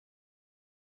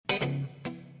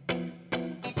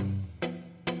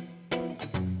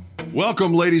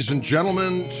Welcome, ladies and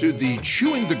gentlemen, to the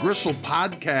Chewing the Gristle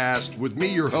podcast with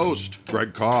me, your host,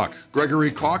 Greg Koch.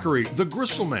 Gregory Kochery, the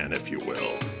Gristle Man, if you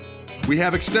will. We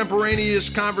have extemporaneous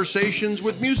conversations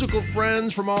with musical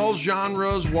friends from all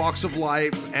genres, walks of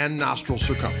life, and nostril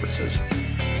circumferences.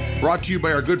 Brought to you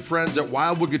by our good friends at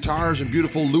Wildwood Guitars in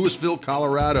beautiful Louisville,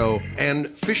 Colorado, and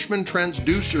Fishman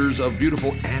Transducers of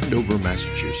beautiful Andover,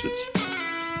 Massachusetts.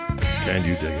 Can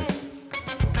you dig it?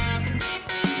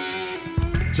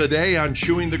 Today on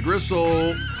Chewing the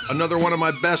Gristle, another one of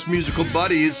my best musical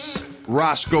buddies,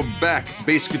 Roscoe Beck,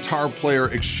 bass guitar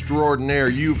player extraordinaire.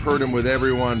 You've heard him with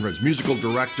everyone, his musical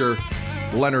director,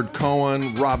 Leonard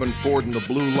Cohen, Robin Ford and the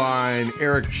Blue Line,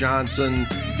 Eric Johnson,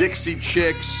 Dixie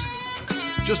Chicks.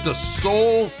 Just a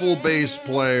soulful bass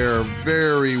player,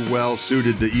 very well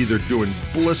suited to either doing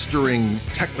blistering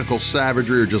technical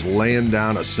savagery or just laying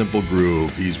down a simple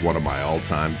groove. He's one of my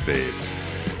all-time faves.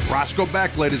 Roscoe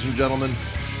Beck, ladies and gentlemen.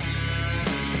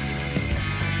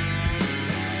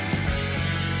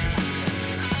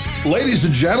 Ladies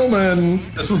and gentlemen,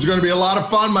 this one's going to be a lot of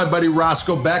fun. My buddy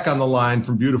Roscoe Beck on the line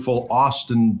from beautiful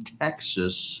Austin,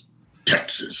 Texas.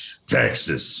 Texas.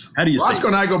 How do you say Roscoe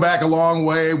and I go back a long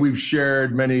way. We've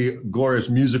shared many glorious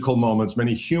musical moments,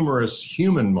 many humorous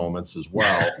human moments as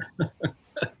well.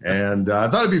 And I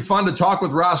thought it'd be fun to talk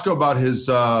with Roscoe about his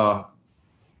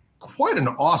quite an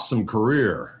awesome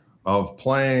career of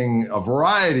playing a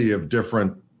variety of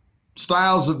different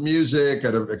styles of music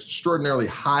at an extraordinarily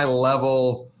high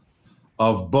level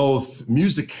of both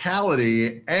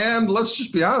musicality and, let's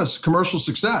just be honest, commercial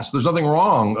success. There's nothing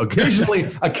wrong. Occasionally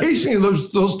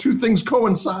those two things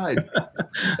coincide.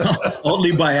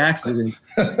 Only by accident.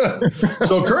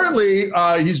 So currently,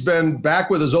 he's been back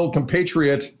with his old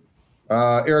compatriot,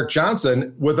 Eric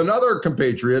Johnson, with another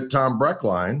compatriot, Tom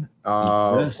Breckline.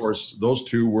 Yes. Of course, those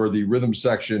two were the rhythm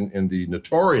section in the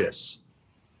notorious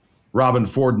Robin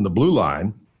Ford and the Blue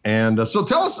Line. And so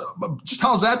tell us, just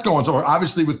how's that going? So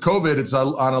obviously with COVID, it's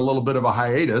on a little bit of a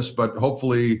hiatus, but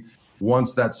hopefully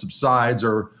once that subsides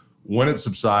or when it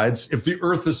subsides, if the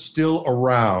earth is still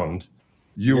around,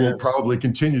 you will probably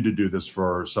continue to do this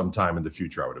for some time in the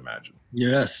future, I would imagine.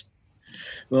 Yes.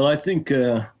 Well, I think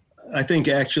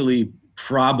actually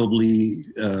probably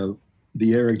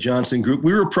the Eric Johnson group,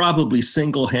 we were probably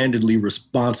single-handedly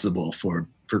responsible for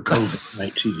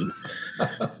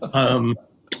COVID-19.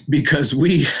 Because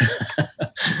we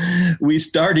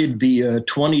started the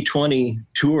 2020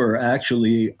 tour.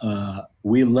 Actually,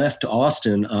 we left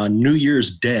Austin on New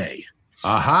Year's Day.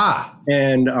 Aha!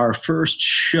 And our first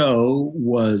show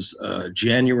was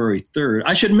January 3rd.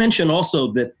 I should mention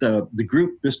also that the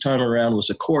group this time around was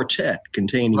a quartet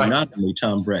containing not only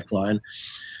Tom Breckline,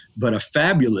 but a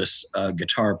fabulous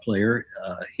guitar player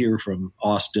here from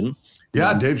Austin.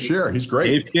 Yeah, Dave Scher. He's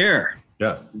great. Dave Scher.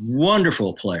 Yeah.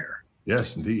 Wonderful player.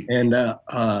 Yes, indeed. And,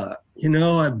 I've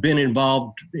been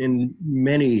involved in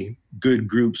many good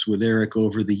groups with Eric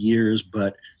over the years,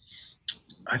 but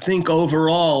I think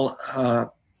overall,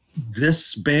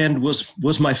 this band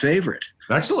was my favorite.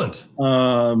 Excellent.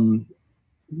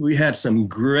 We had some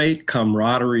great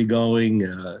camaraderie going,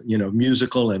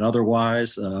 musical and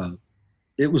otherwise.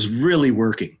 It was really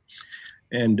working.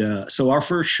 And so our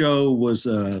first show was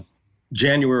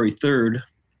January 3rd.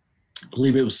 I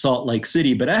believe it was Salt Lake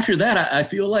City. But after that, I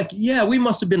feel like, we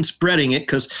must have been spreading it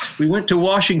because we went to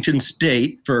Washington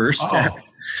State first. Oh.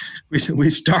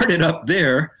 We started up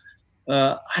there.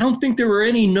 I don't think there were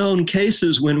any known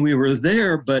cases when we were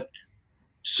there, but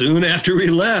soon after we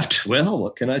left, well,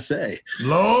 what can I say?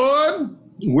 Lord!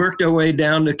 Worked our way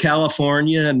down to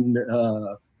California and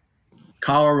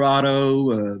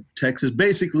Colorado, Texas.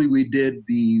 Basically, we did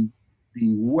the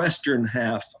western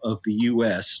half of the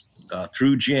U.S.,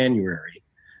 through January,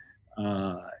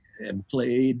 and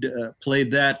played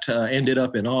that, ended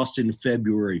up in Austin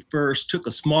February 1st, took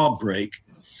a small break,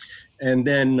 and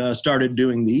then started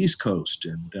doing the East Coast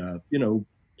and,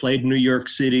 played New York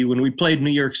City. When we played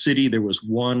New York City, there was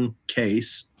one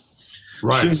case.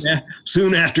 Right.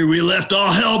 Soon after we left,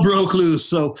 all hell broke loose.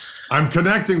 So I'm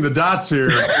connecting the dots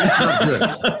here.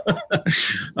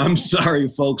 I'm sorry,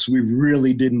 folks. We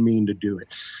really didn't mean to do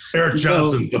it. Eric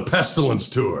Johnson, the Pestilence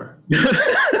Tour.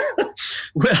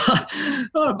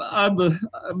 Well,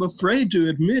 I'm afraid to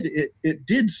admit it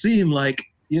did seem like,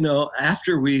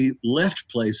 after we left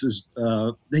places,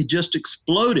 they just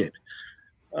exploded.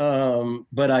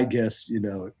 But I guess,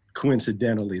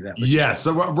 coincidentally that was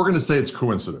so we're going to say it's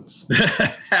coincidence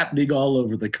happening all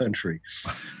over the country.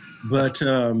 But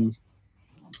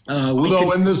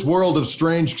although in this world of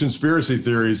strange conspiracy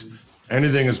theories,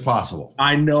 Anything is possible.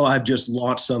 I know I've just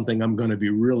launched something I'm going to be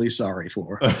really sorry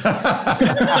for.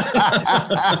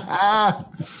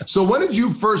 So when did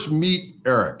you first meet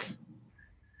Eric?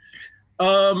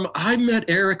 I met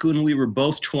Eric when we were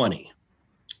both 20.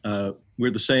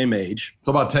 We're the same age.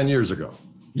 So about 10 years ago.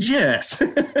 Yes.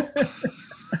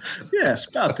 Yes,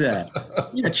 about that.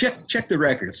 Yeah, check the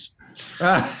records.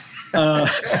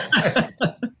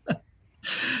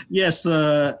 Yes,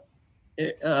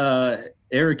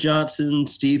 Eric Johnson,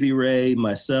 Stevie Ray,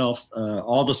 myself,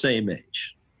 all the same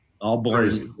age, all born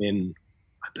Crazy. in,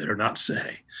 I better not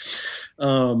say.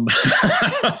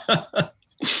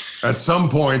 At some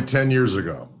point 10 years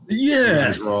ago. Yes, You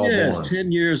guys were all born.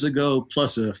 10 years ago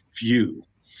plus a few.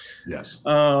 Yes.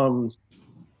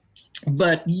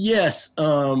 But yes,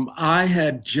 I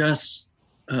had just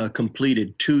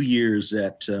completed 2 years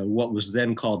at what was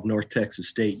then called North Texas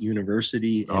State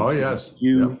University. Oh, yes.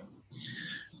 Yep.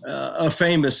 A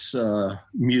famous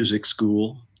music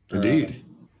school. Indeed.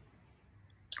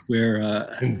 Where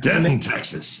in Denton,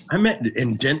 Texas. I met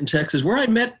in Denton, Texas, where I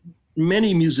met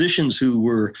many musicians who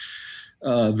were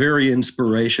very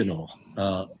inspirational.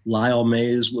 Lyle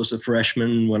Mays was a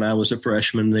freshman when I was a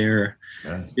freshman there.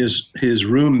 Yes. His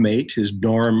roommate, his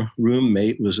dorm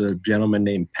roommate, was a gentleman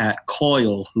named Pat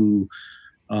Coyle, who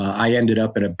I ended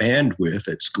up in a band with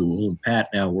at school. And Pat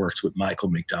now works with Michael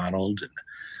McDonald. And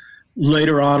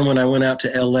later on, when I went out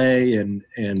to L.A. and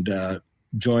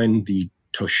joined the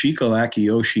Toshiko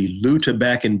Akiyoshi Luta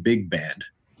Back in Big Band.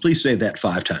 Please say that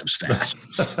 5 times fast.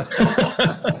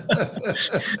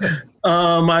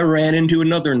 I ran into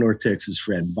another North Texas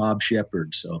friend, Bob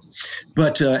Shepard.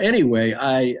 But anyway,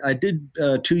 I did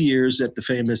 2 years at the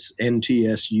famous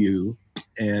NTSU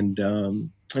and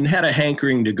had a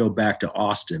hankering to go back to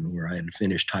Austin, where I had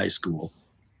finished high school.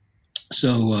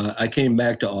 So I came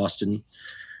back to Austin,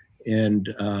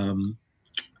 and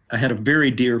I had a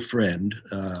very dear friend,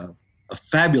 a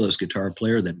fabulous guitar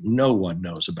player that no one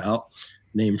knows about,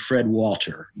 named Fred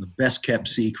Walter, the best kept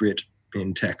secret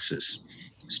in Texas.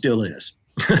 Still is.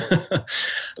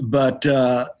 But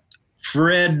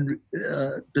Fred,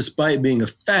 despite being a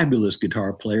fabulous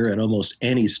guitar player at almost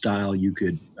any style you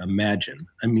could imagine,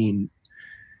 I mean,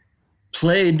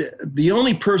 played the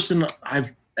only person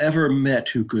I've ever met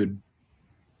who could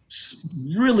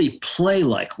really play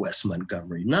like Wes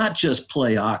Montgomery, not just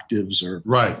play octaves or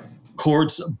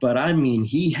chords, but I mean,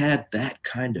 he had that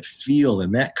kind of feel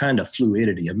and that kind of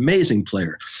fluidity. Amazing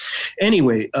player.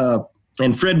 Anyway,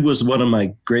 and Fred was one of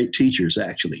my great teachers,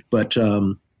 actually. But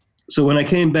so when I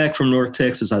came back from North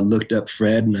Texas, I looked up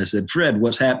Fred and I said, Fred,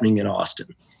 what's happening in Austin?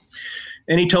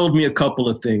 And he told me a couple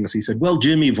of things. He said, well,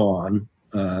 Jimmy Vaughn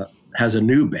has a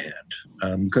new band,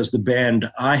 because the band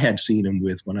I had seen him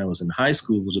with when I was in high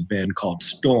school was a band called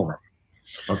Storm.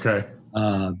 Okay.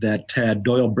 That had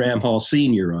Doyle Bramhall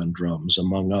Sr. on drums,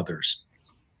 among others.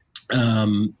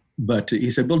 But he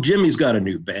said, well, Jimmy's got a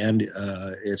new band.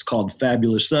 It's called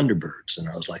Fabulous Thunderbirds. And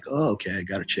I was like, oh, okay, I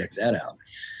got to check that out.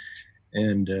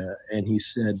 And he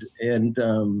said,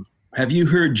 have you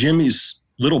heard Jimmy's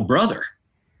little brother?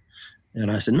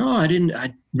 And I said, no, I didn't.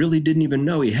 I really didn't even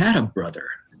know he had a brother.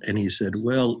 And he said,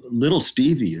 well, little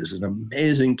Stevie is an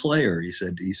amazing player. He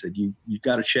said, you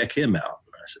got to check him out.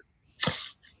 And I said,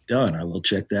 done. I will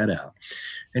check that out.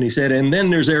 And he said, and then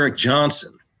there's Eric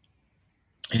Johnson.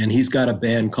 And he's got a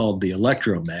band called the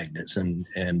Electromagnets,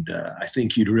 and I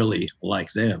think you'd really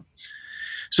like them.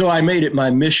 So I made it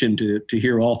my mission to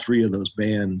hear all 3 of those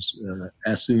bands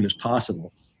as soon as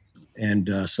possible. And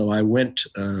so I went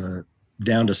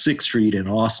down to 6th Street in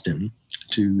Austin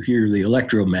to hear the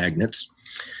Electromagnets.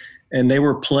 And they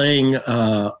were playing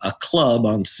a club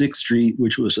on 6th Street,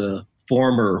 which was a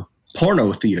former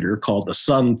porno theater called the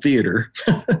Sun Theater.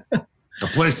 A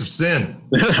place of sin.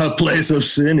 A place of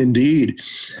sin, indeed.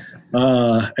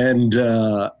 And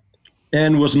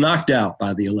was knocked out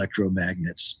by the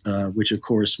Electromagnets, which, of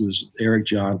course, was Eric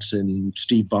Johnson,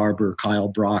 Steve Barber, Kyle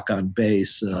Brock on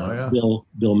bass,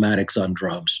 Bill Maddox on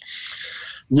drums.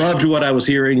 Loved what I was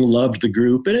hearing, loved the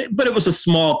group, but it was a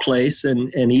small place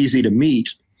and easy to meet.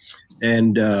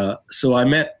 And so I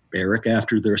met Eric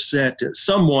after their set.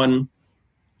 Someone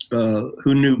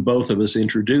who knew both of us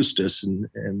introduced us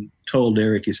and told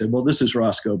Eric, he said, well, this is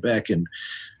Roscoe Beck, and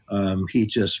he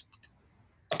just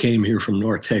came here from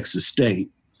North Texas State.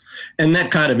 And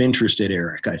that kind of interested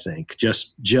Eric, I think.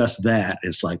 Just that.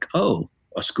 It's like, oh,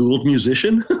 a schooled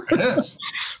musician? Yes.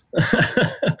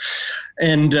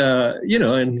 And,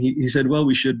 and he said, well,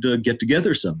 we should get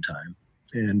together sometime.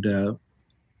 And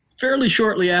fairly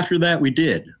shortly after that, we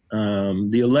did.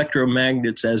 The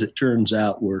Electromagnets, as it turns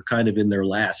out, were kind of in their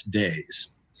last days.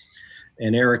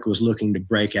 And Eric was looking to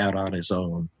break out on his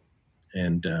own.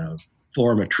 and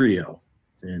form a trio.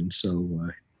 And so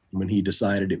when he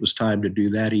decided it was time to do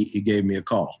that, he gave me a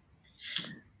call.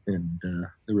 And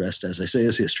the rest, as I say,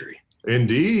 is history.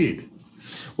 Indeed.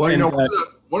 Well, and,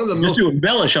 one of the just most... to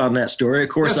embellish on that story, of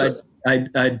course, yes,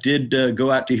 I did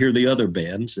go out to hear the other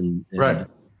bands and right.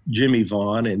 Jimmy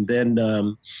Vaughn. And then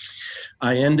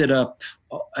I ended up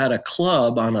at a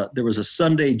club there was a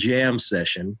Sunday jam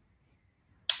session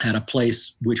at a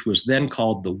place which was then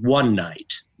called the One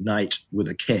Night with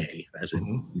a K, as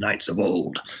in Knights of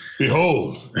Old.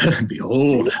 Behold.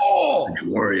 Behold,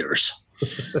 warriors.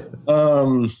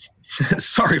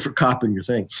 Sorry for copying your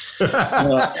thing.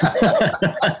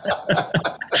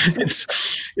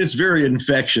 It's very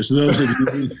infectious. Those of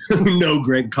you who know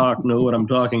Greg Koch know what I'm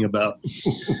talking about.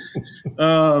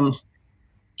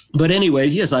 But anyway,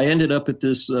 yes, I ended up at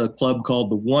this club called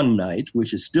the One Night,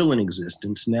 which is still in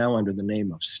existence now under the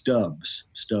name of Stubbs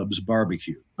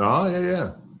Barbecue. Oh,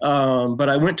 yeah. But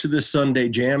I went to this Sunday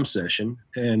jam session,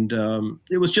 and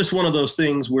it was just one of those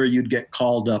things where you'd get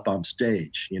called up on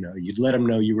stage. You know, you'd let them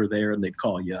know you were there, and they'd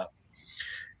call you up.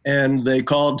 And they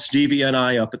called Stevie and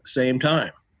I up at the same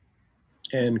time.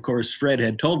 And, of course, Fred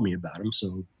had told me about him,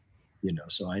 so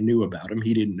I knew about him.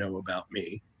 He didn't know about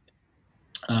me.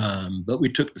 But we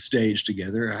took the stage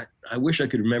together. I wish I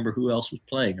could remember who else was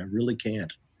playing. I really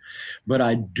can't. But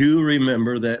I do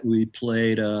remember that we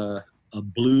played a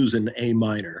blues in A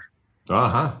minor.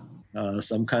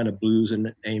 Some kind of blues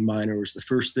in A minor was the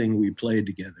first thing we played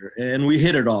together. And we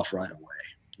hit it off right away.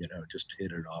 Just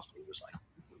hit it off. It was like,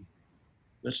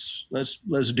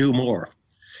 let's do more.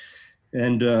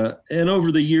 And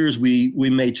over the years, we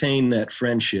maintained that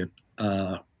friendship.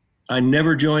 I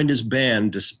never joined his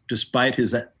band despite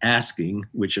his asking,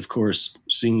 which of course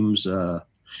seems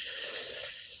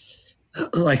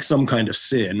like some kind of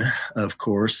sin, of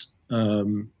course.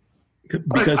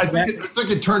 Because I think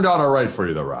it turned out all right for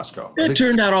you, though, Roscoe. It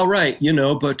turned out all right,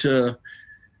 but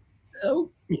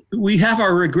we have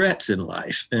our regrets in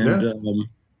life, and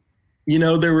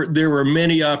there were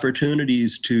many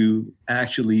opportunities to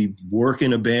actually work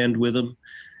in a band with him,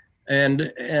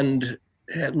 and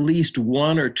at least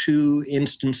one or two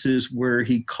instances where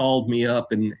he called me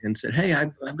up and said, "Hey,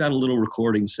 I've got a little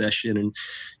recording session," and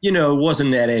it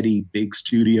wasn't at any big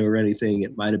studio or anything.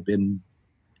 It might have been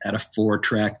at a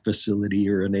 4-track facility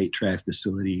or an 8-track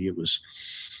facility. It was,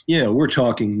 we're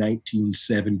talking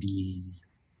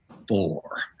 1974.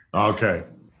 Okay.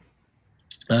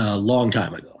 A long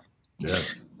time ago.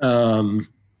 Yes.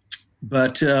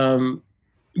 But on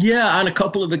a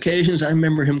couple of occasions, I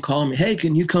remember him calling me, "Hey,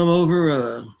 can you come over?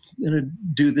 I'm going to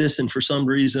do this." And for some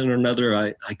reason or another,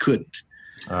 I couldn't.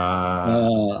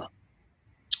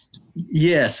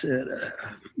 Yes.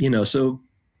 So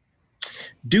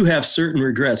do have certain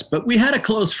regrets, but we had a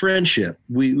close friendship.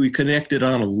 We connected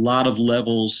on a lot of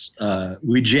levels.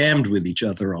 We jammed with each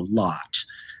other a lot.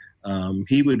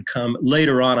 He would come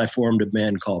later on. I formed a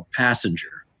band called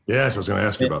Passenger. Yes, I was going to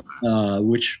ask you about that.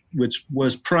 Which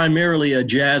was primarily a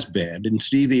jazz band, and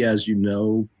Stevie, as you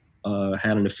know,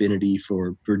 had an affinity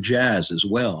for jazz as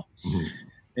well. Mm-hmm.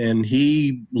 And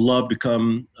he loved to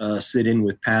come sit in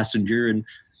with Passenger, and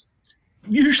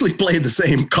usually played the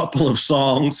same couple of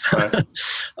songs. Right.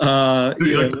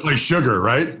 You like to play Sugar,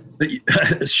 right?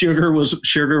 Sugar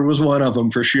was one of them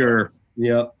for sure.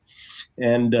 Yep.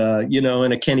 And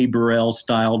in a Kenny Burrell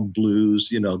styled blues,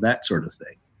 that sort of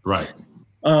thing. Right.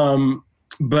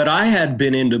 But I had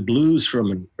been into blues from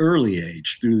an early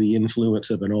age through the influence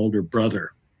of an older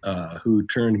brother who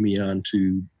turned me on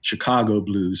to Chicago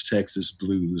blues, Texas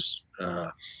blues,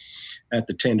 at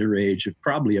the tender age of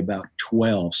probably about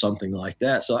 12, something like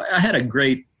that. So I had a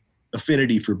great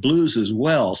affinity for blues as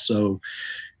well. So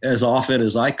as often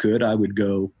as I could, I would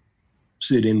go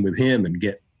sit in with him and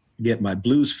get my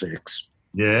blues fix.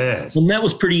 Yes. And that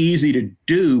was pretty easy to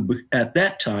do at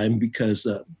that time because,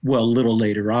 a little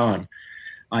later on,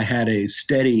 I had a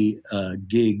steady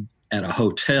gig at a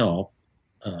hotel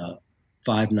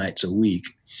 5 nights a week,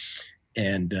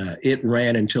 and it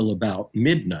ran until about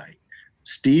midnight.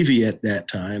 Stevie at that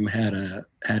time had a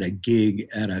gig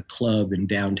at a club in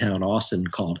downtown Austin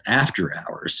called After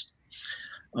Hours,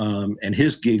 and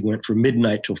his gig went from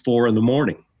midnight till 4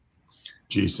 a.m.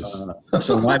 Jesus.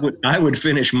 So I would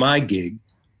finish my gig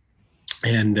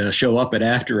and show up at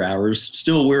After Hours,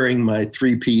 still wearing my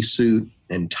 3-piece suit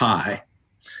and tie,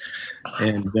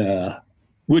 and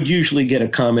would usually get a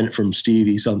comment from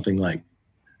Stevie, something like,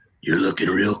 "You're looking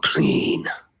real clean."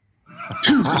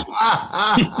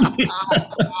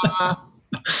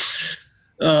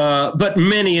 But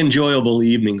many enjoyable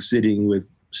evenings sitting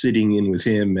in with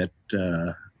him at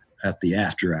the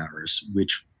After Hours,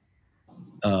 which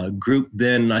group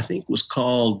then I think was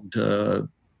called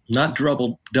not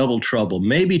Double Trouble,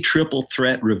 maybe Triple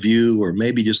Threat Review, or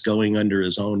maybe just going under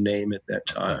his own name at that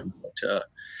time. But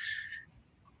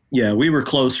yeah, we were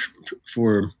close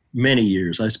for many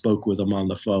years. I spoke with him on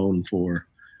the phone for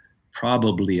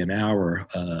probably an hour,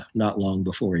 not long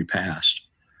before he passed.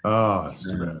 Oh, that's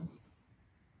too bad.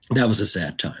 That was a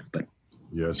sad time, but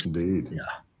yes, indeed. Yeah.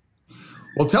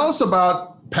 Well, tell us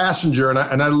about Passenger,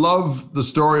 and I love the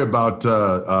story about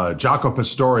Jaco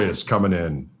Pastorius coming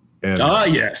in. And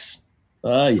yes.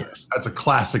 Yes. That's a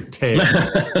classic tale.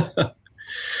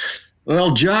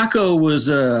 Well, Jaco was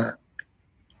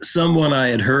someone I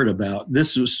had heard about.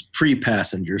 This was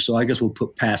pre-Passenger, so I guess we'll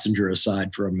put Passenger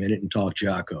aside for a minute and talk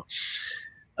Jaco.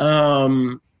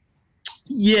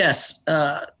 Yes,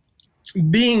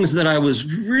 beings that I was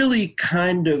really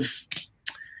kind of,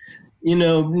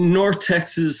 North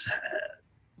Texas,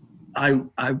 I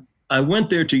went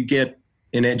there to get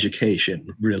an education,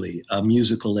 really, a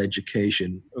musical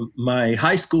education. My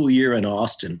high school year in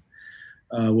Austin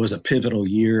was a pivotal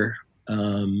year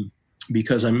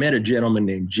because I met a gentleman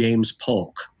named James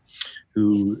Polk,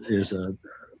 who is a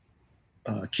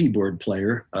keyboard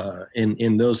player,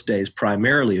 in those days,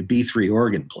 primarily a B3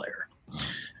 organ player,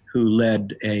 who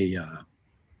led a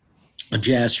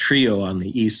jazz trio on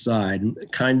the East Side,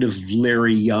 kind of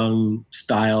Larry Young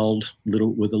styled,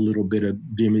 with a little bit of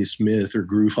Jimmy Smith or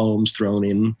Groove Holmes thrown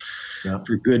in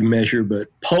for good measure. But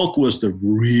Polk was the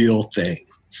real thing.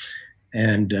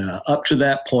 And up to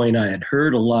that point, I had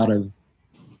heard a lot of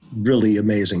really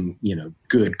amazing,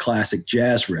 good classic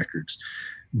jazz records,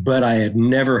 but I had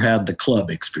never had the club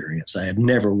experience. I had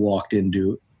never walked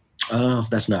into,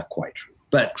 that's not quite true,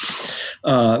 but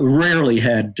rarely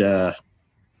had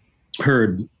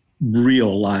heard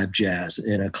real live jazz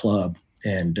in a club.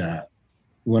 And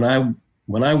when I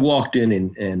walked in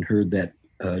and heard that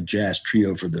jazz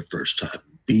trio for the first time,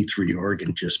 B3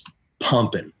 organ just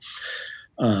pumping,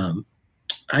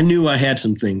 I knew I had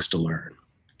some things to learn.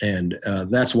 And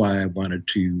that's why I wanted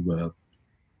to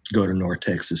go to North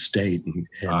Texas State and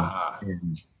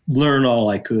learn all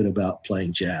I could about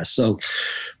playing jazz. So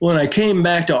when I came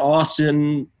back to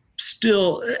Austin,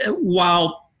 still,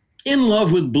 while in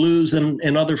love with blues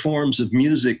and other forms of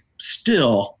music,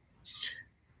 still,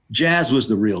 jazz was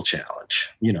the real challenge,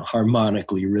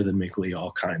 harmonically, rhythmically,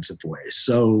 all kinds of ways.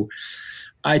 So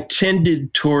I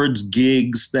tended towards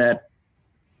gigs that,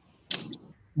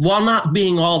 while not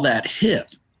being all that hip,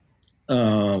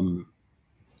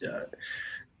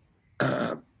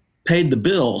 paid the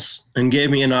bills and gave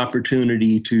me an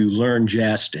opportunity to learn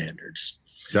jazz standards.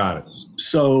 Got it.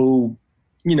 So,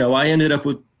 I ended up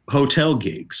with hotel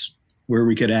gigs where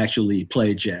we could actually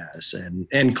play jazz,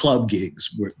 and club gigs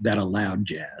that allowed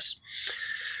jazz.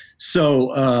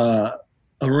 So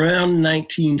around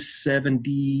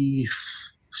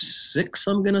 1976,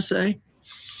 I'm going to say,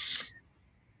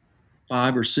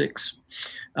 5 or 6,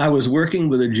 I was working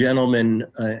with a gentleman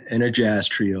in a jazz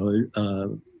trio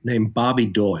named Bobby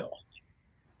Doyle,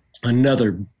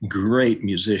 another great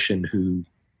musician who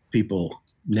people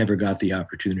never got the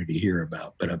opportunity to hear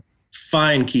about, but a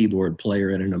fine keyboard player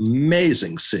and an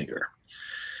amazing singer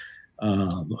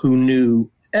who knew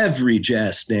every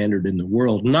jazz standard in the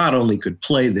world, not only could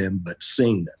play them, but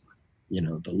sing them,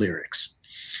 the lyrics.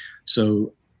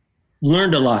 So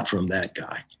learned a lot from that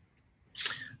guy.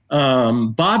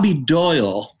 Bobby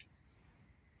Doyle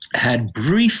had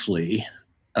briefly,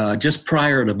 just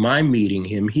prior to my meeting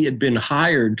him, he had been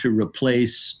hired to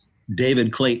replace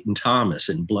David Clayton Thomas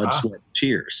in Blood, Sweat, and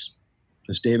Tears.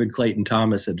 Because David Clayton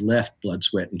Thomas had left Blood,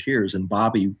 Sweat, and Tears, and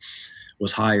Bobby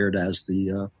was hired as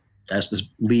the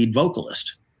lead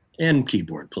vocalist and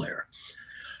keyboard player,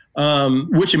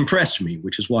 which impressed me,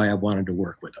 which is why I wanted to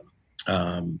work with him.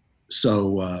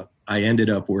 So I ended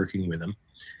up working with him.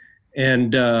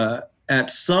 And at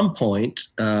some point,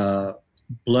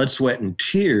 Blood, Sweat, and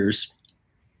Tears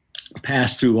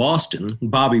passed through Austin.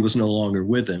 Bobby was no longer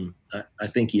with him. I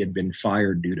think he had been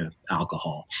fired due to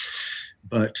alcohol.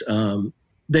 But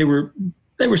they were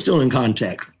still in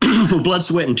contact. So Blood,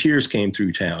 Sweat, and Tears came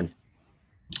through town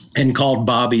and called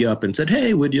Bobby up and said,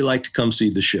 "Hey, would you like to come see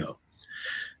the show?"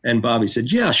 And Bobby said,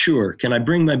 "Yeah, sure. Can I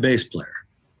bring my bass player?"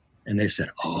 And they said,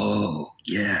 "Oh,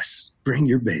 yes, bring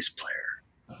your bass player."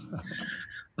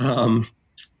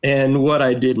 And what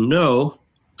I didn't know,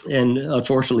 and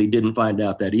unfortunately didn't find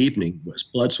out that evening, was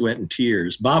Blood, Sweat, and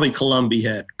Tears. Bobby Colomby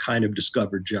had kind of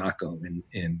discovered Jaco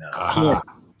in Florida,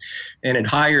 and had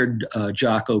hired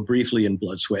Jaco briefly in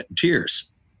Blood, Sweat, and Tears.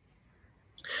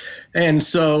 And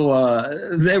so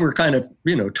they were kind of,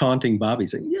 taunting Bobby,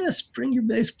 saying, "Yes, bring your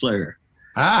bass player."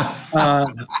 So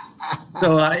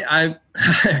I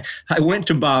I went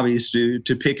to Bobby's to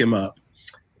pick him up,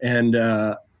 and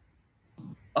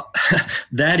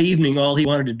that evening all he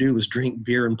wanted to do was drink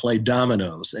beer and play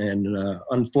dominoes, and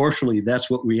unfortunately that's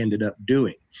what we ended up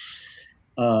doing.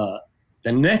 The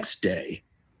next day,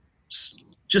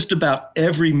 just about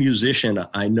every musician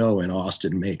I know in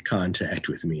Austin made contact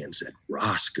with me and said,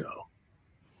 "Roscoe,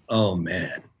 oh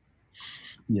man."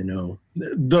 You know,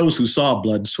 those who saw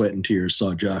Blood, Sweat, and Tears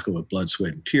saw Jaco at Blood,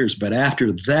 Sweat, and Tears. But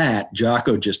after that,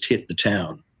 Jaco just hit the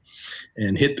town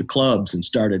and hit the clubs and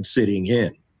started sitting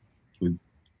in with,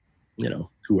 you know,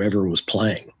 whoever was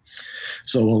playing.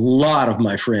 So a lot of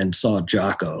my friends saw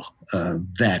Jaco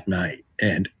that night,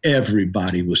 and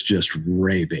everybody was just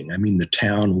raving. I mean, the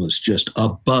town was just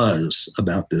abuzz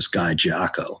about this guy,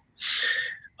 Jaco.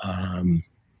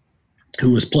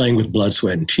 Who was playing with Blood,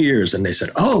 Sweat, and Tears. And they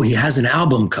said, "Oh, he has an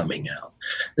album coming out."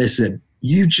 They said,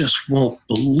 "You just won't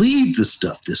believe the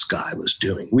stuff this guy was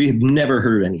doing. We had never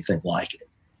heard anything like it."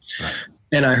 Right.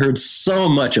 And I heard so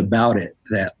much about it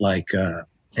that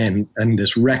and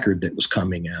this record that was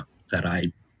coming out that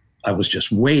I was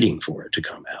just waiting for it to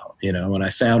come out, you know, and I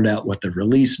found out what the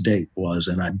release date was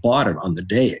and I bought it on the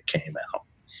day it came out.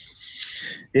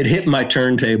 It hit my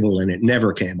turntable and it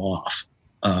never came off.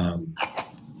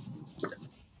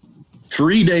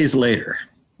 3 days later,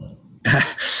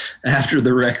 after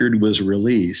the record was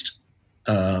released,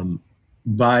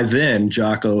 by then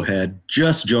Jaco had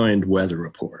just joined Weather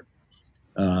Report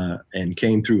and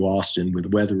came through Austin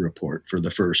with Weather Report for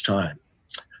the first time,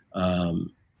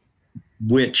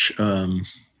 which I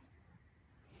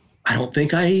don't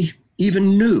think I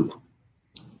even knew,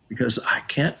 because I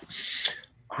can't,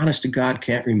 honest to God,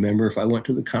 can't remember if I went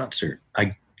to the concert.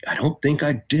 I don't think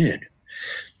I did.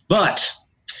 But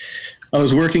I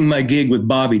was working my gig with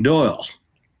Bobby Doyle,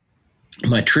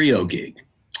 my trio gig,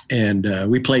 and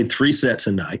we played 3 sets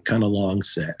a night, kind of long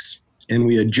sets, and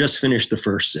we had just finished the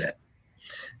first set.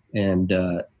 And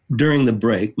during the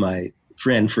break, my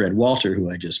friend Fred Walter, who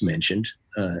I just mentioned,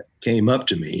 came up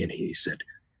to me and he said,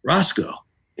 "Roscoe,"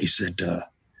 he said,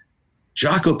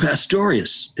 "Jaco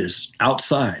Pastorius is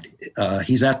outside.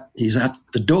 He's at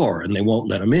the door and they won't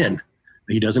let him in.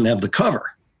 He doesn't have the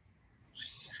cover."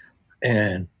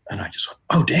 And I just went,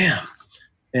 "Oh, damn."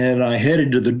 And I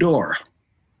headed to the door.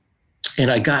 And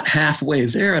I got halfway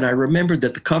there, and I remembered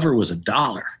that the cover was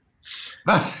 $1.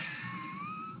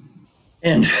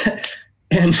 and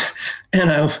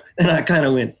I kind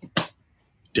of went,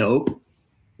 "Dope.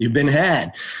 You've been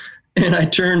had." And I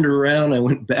turned around. I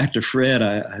went back to Fred.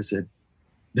 I said,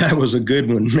 "That was a good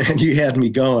one, man. You had me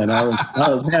going. I was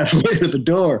halfway to the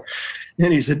door."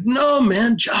 And he said, "No,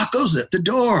 man, Jaco's at the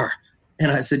door." And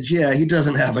I said, "Yeah, he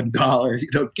doesn't have $1. You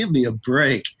know, give me a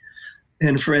break."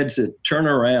 And Fred said, "Turn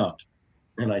around."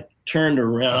 And I turned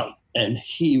around, and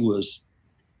he was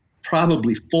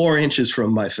probably 4 inches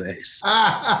from my face.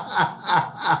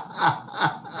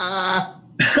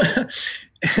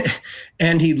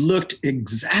 And he looked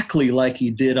exactly like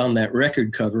he did on that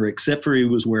record cover, except for he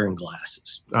was wearing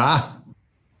glasses.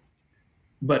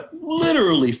 But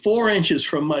literally 4 inches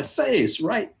from my face,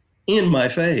 right in my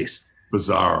face.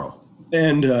 Bizarro.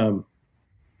 And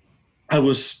I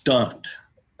was stunned.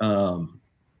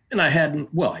 And I had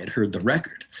heard the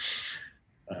record.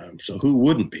 So who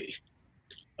wouldn't be?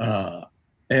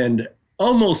 And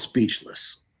almost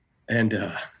speechless. And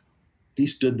he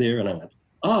stood there and I went,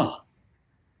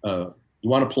 "You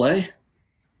want to play?"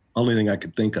 Only thing I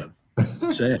could think of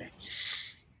to say.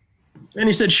 And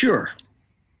he said, "Sure."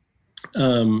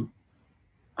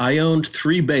 I owned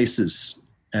 3 basses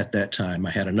at that time.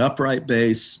 I had an upright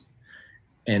bass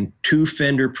and 2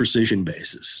 Fender precision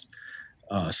basses,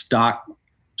 stock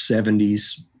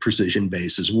 70s precision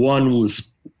basses. One was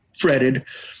fretted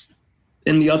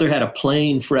and the other had a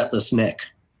plain fretless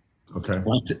neck. Okay.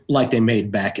 Like they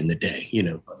made back in the day, you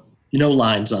know, no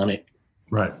lines on it.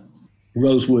 Right.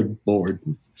 Rosewood board.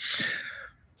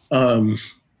 So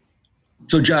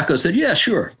Jaco said, "Yeah,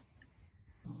 sure."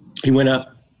 He went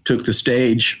up, took the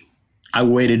stage. I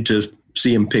waited to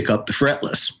see him pick up the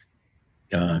fretless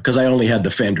because I only had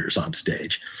the Fenders on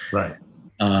stage. Right.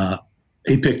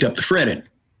 He picked up the fretted,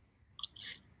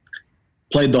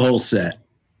 played the whole set.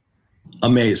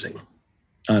 Amazing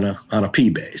on a P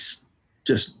bass.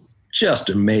 Just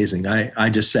amazing. I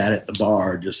just sat at the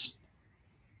bar just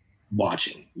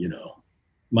watching, you know,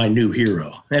 my new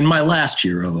hero and my last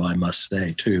hero, I must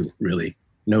say, too. Really,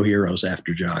 no heroes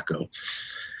after Jaco.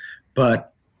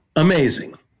 But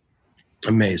amazing.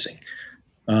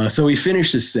 So he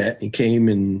finished his set. He came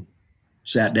and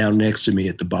sat down next to me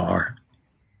at the bar.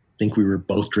 I think we were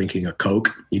both drinking a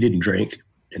Coke. He didn't drink.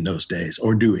 in those days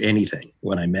or do anything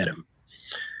when I met him.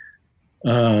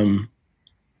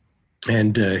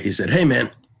 And he said, "Hey man,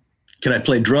 can I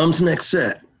play drums next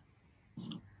set?"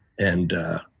 And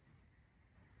I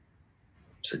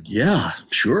said, "Yeah,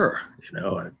 sure."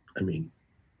 I mean,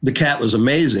 the cat was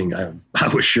amazing. I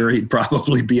was sure he'd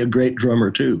probably be a great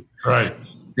drummer too. Right.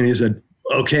 And he said,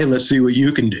 "Okay, let's see what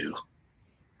you can do."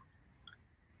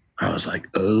 I was like,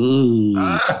 "Oh."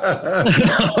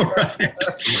 All right.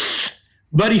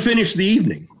 But he finished the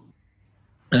evening.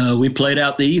 We played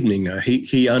out the evening.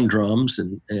 He on drums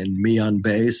and me on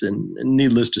bass. And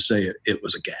needless to say, it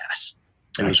was a gas.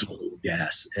 It was really a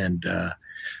gas. And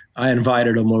I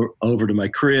invited him over to my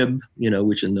crib,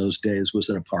 which in those days was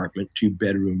an apartment,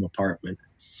 2-bedroom apartment.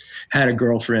 Had a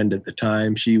girlfriend at the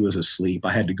time. She was asleep.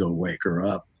 I had to go wake her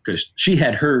up because she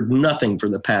had heard nothing for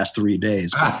the past 3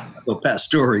 days. The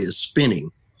Pastori is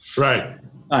spinning. Right.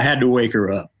 I had to wake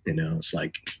her up. It's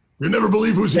like, "You never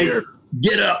believe who's here.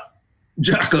 Get up.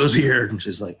 Jocko's here." And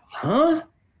she's like, "Huh?"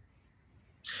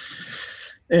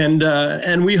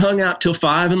 And we hung out till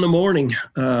 5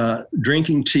 a.m,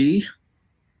 drinking tea.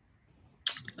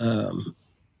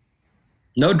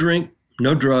 No drink,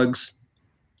 no drugs,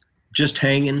 just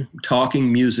hanging,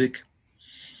 talking music.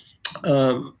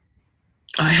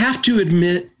 I have to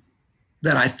admit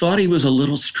that I thought he was a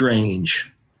little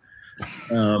strange.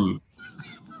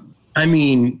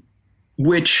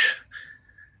 Which,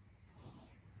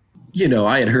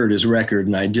 I had heard his record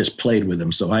and I just played with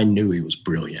him, so I knew he was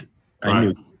brilliant.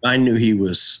 Right. I knew he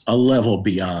was a level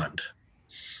beyond.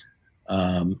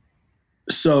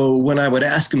 So when I would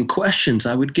ask him questions,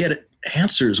 I would get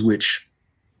answers which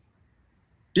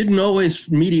didn't always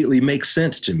immediately make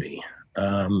sense to me.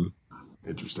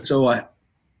 Interesting. So I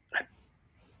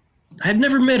had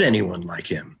never met anyone like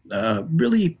him.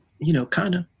 Really,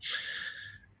 kind of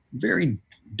very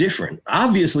different.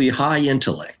 Obviously high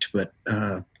intellect, but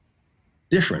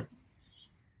different.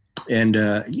 And,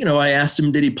 I asked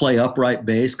him, did he play upright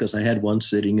bass? Because I had one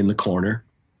sitting in the corner.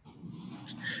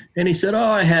 And he said, "Oh,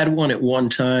 I had one at one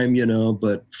time,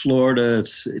 but Florida,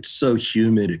 it's so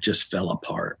humid, it just fell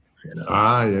apart."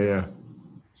 Yeah.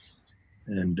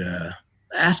 And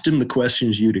asked him the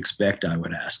questions you'd expect I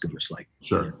would ask him. It's like,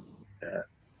 sure.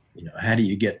 How do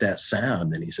you get that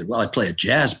sound? And he said, "Well, I play a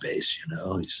jazz bass."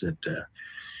 He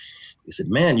said,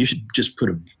 "Man, you should just put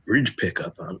a bridge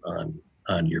pickup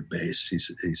on your bass." He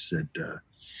said,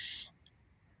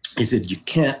 "You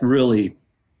can't really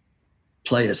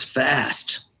play as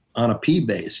fast on a P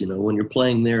bass, when you're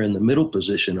playing there in the middle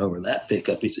position over that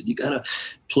pickup." He said, "You got to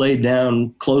play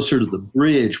down closer to the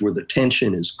bridge where the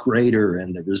tension is greater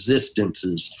and the resistance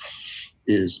is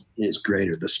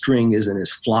greater. The string isn't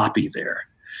as floppy there.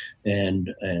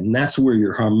 And that's where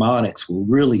your harmonics will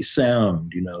really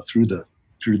sound, through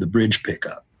the bridge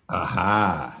pickup."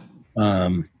 Aha.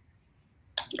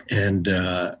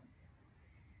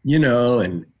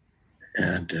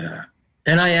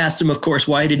 And I asked him, of course,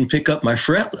 why he didn't pick up my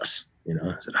fretless.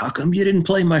 I said, "How come you didn't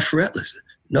play my fretless?"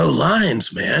 "No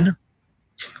lines, man."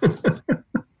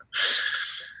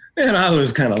 And I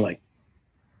was kind of like,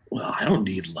 well, I don't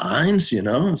need lines,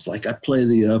 It's like I play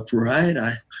the upright.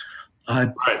 I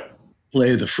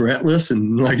play the fretless.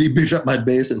 And like he picked up my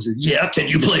bass and said, "Yeah, can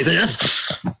you play this?"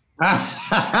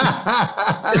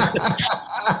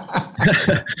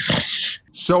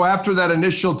 So after that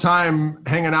initial time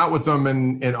hanging out with them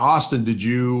in Austin, did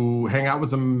you hang out with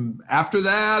them after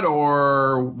that,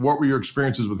 or what were your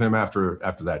experiences with him after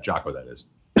that, Jocko, that is?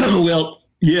 Well,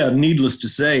 yeah, needless to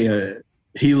say,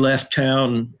 he left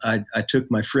town. I took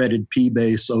my fretted P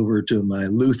bass over to my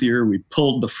luthier. We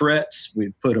pulled the frets.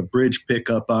 We put a bridge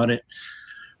pickup on it.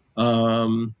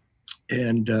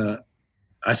 And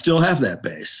I still have that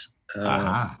bass.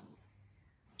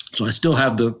 So I still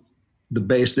have the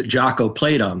bass that Jocko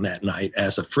played on that night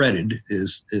as a fretted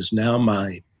is now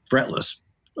my fretless,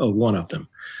 one of them.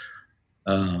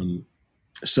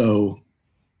 So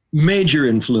major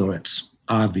influence,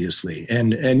 obviously.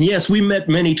 And yes, we met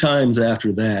many times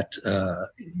after that.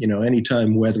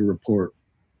 Anytime Weather Report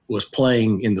was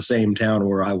playing in the same town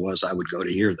where I was, I would go to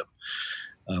hear them,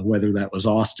 whether that was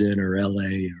Austin or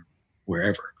LA or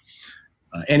wherever.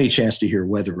 Any chance to hear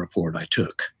Weather Report I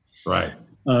took. Right.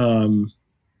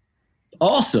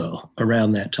 Also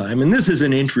around that time, and this is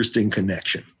an interesting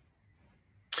connection,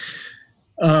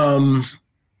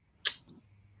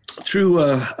 through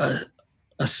a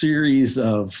series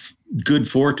of good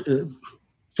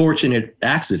fortunate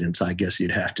accidents, I guess you'd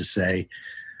have to say,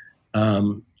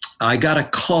 I got a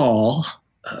call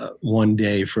one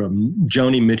day from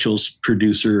Joni Mitchell's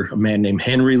producer, a man named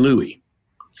Henry Louie.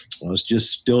 I was just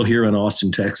still here in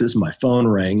Austin, Texas. My phone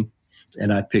rang.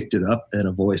 And I picked it up, and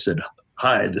a voice said,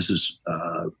 "Hi, this is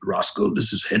Roscoe.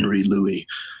 This is Henry Louis.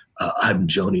 I'm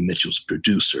Joni Mitchell's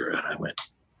producer." And I went,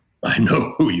 "I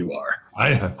know who you are.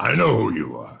 I know who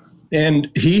you are." And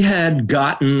he had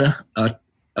gotten a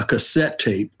cassette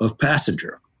tape of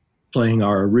Passenger, playing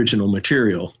our original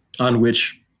material, on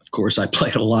which, of course, I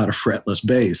played a lot of fretless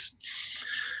bass.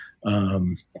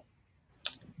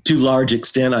 To large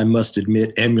extent, I must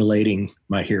admit, emulating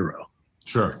my hero.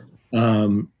 Sure.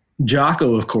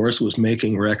 Jaco, of course, was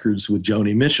making records with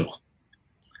Joni Mitchell.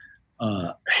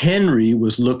 Henry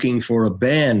was looking for a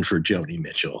band for Joni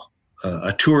Mitchell,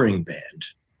 a touring band.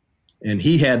 And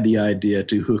he had the idea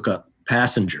to hook up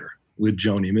Passenger with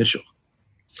Joni Mitchell.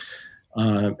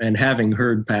 And having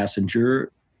heard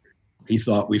Passenger, he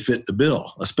thought we fit the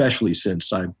bill, especially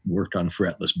since I worked on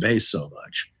fretless bass so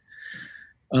much.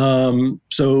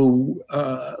 So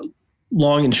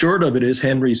long and short of it is,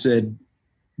 Henry said,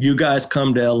 "You guys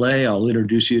come to LA, I'll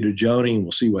introduce you to Joni, and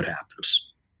we'll see what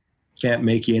happens. Can't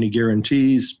make you any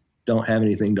guarantees, don't have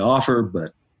anything to offer,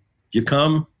 but you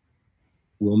come,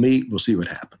 we'll meet, we'll see what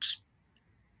happens."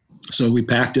 So we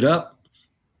packed up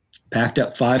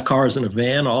 5 cars in a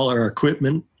van, all our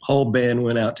equipment, whole band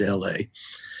went out to LA,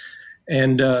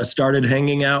 and started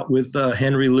hanging out with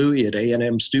Henry Louis at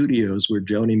A&M Studios, where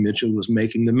Joni Mitchell was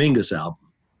making the Mingus album.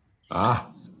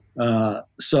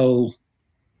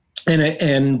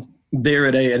 And there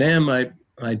at A&M,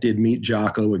 I did meet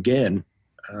Jaco again,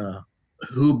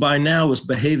 who by now was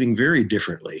behaving very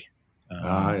differently.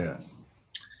 Yes.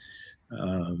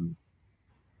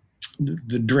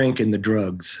 The drink and the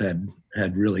drugs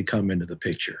had really come into the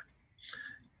picture.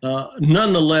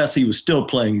 Nonetheless, he was still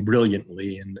playing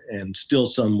brilliantly, and still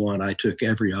someone I took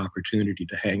every opportunity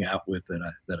to hang out with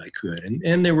that I could.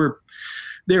 And there were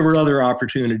other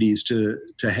opportunities to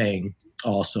hang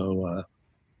also.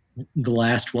 The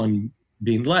last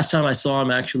time I saw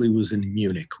him actually was in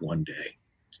Munich one day.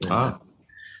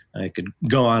 I could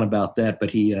go on about that,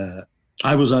 but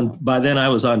by then I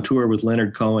was on tour with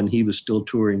Leonard Cohen. He was still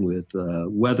touring with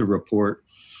Weather Report.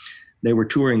 They were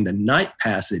touring the Night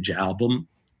Passage album,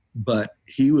 but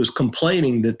he was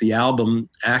complaining that the album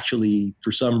actually,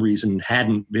 for some reason,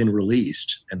 hadn't been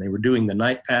released. And they were doing the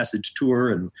Night Passage tour,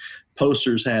 and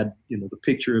posters had, the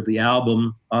picture of the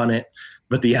album on it,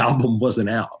 but the album wasn't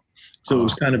out. So it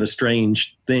was kind of a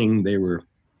strange thing. They were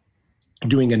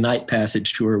doing a Night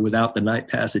Passage tour without the Night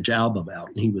Passage album out.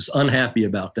 And he was unhappy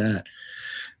about that.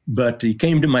 But he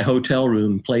came to my hotel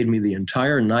room, played me the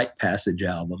entire Night Passage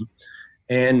album,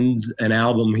 and an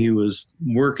album he was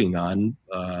working on,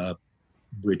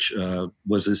 which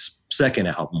was his second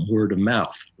album, Word of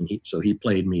Mouth. So he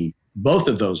played me both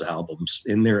of those albums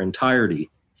in their entirety,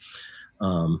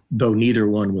 though neither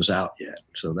one was out yet.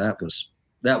 So that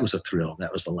was a thrill.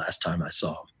 That was the last time I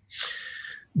saw him.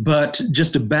 But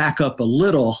just to back up a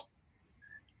little,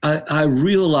 I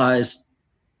realized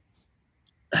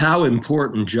how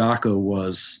important Jaco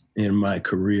was in my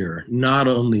career, not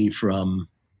only from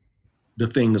the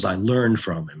things I learned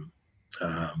from him,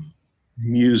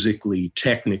 musically,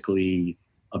 technically,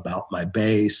 about my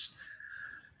bass,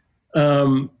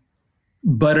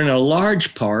 but in a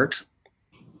large part,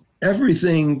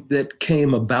 everything that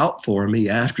came about for me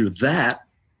after that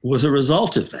was a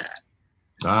result of that.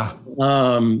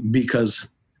 Because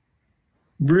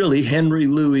really, Henry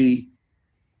Louis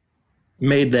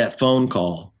made that phone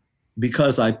call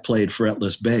because I played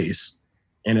fretless bass,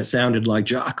 and it sounded like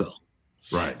Jaco.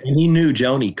 Right. And he knew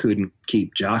Joni couldn't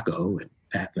keep Jaco and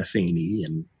Pat Metheny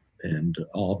and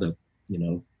all the,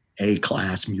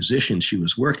 A-class musicians she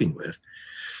was working with.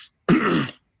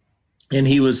 And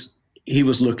he was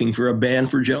looking for a band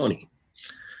for Joni.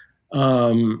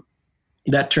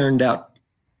 That turned out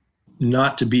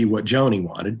not to be what Joni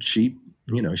wanted. She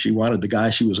wanted the guy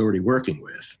she was already working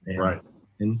with. And, right.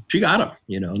 And she got him,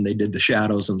 and they did the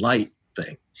Shadows and Light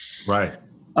thing. Right.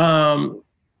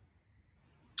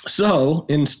 So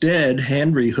instead,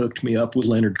 Henry hooked me up with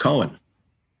Leonard Cohen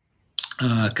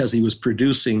because he was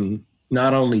producing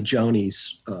not only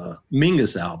Joni's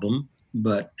Mingus album,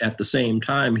 but at the same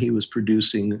time, he was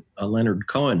producing a Leonard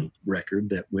Cohen record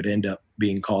that would end up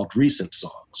being called Recent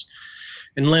Songs.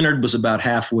 And Leonard was about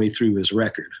halfway through his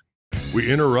record. We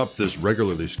interrupt this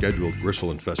regularly scheduled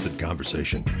gristle-infested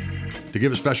conversation to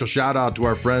give a special shout-out to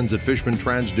our friends at Fishman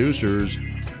Transducers,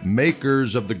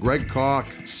 makers of the Greg Koch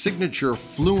signature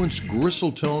Fluence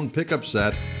Gristle-Tone pickup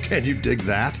set. Can you dig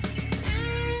that?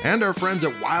 And our friends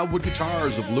at Wildwood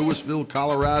Guitars of Louisville,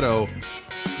 Colorado,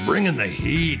 bringing the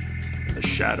heat in the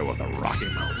shadow of the Rocky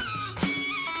Mountains.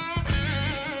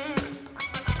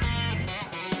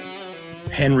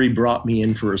 Henry brought me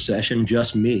in for a session,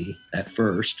 just me at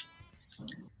first.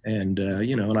 And,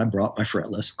 and I brought my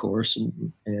fretless, of course,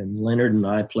 and Leonard and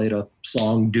I played a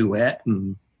song duet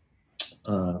and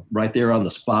right there on the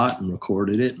spot and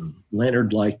recorded it. And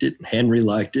Leonard liked it and Henry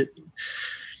liked it.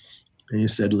 And he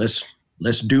said, let's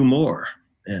do more.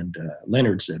 And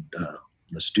Leonard said,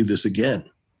 let's do this again.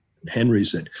 And Henry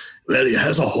said, well, he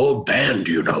has a whole band,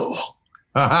 you know.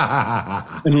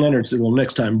 And Leonard said, well,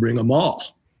 next time bring them all.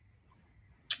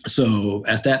 So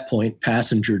at that point,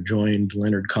 Passenger joined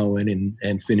Leonard Cohen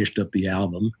and finished up the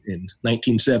album in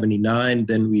 1979.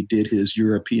 Then we did his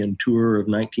European tour of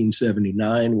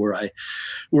 1979,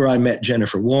 where I met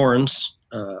Jennifer Warnes,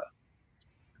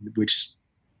 which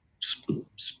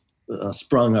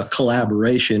sprung a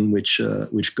collaboration which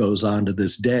goes on to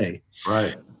this day.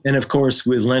 Right. And of course,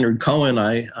 with Leonard Cohen,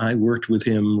 I worked with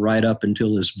him right up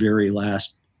until his very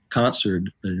last concert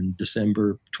in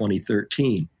December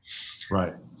 2013.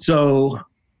 Right. So,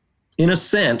 in a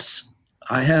sense,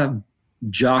 I have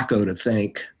Jaco to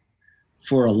thank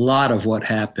for a lot of what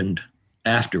happened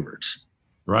afterwards.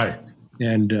 Right.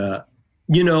 And,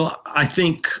 I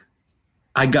think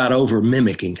I got over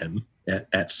mimicking him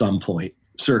at some point,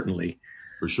 certainly.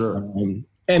 For sure.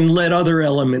 And let other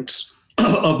elements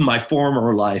of my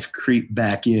former life creep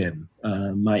back in.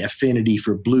 My affinity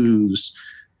for blues,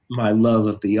 my love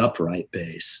of the upright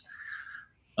bass.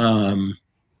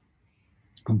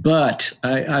 But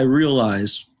I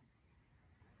realize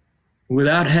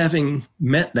without having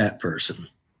met that person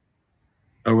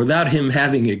or without him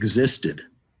having existed,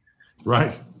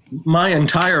 right, my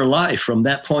entire life from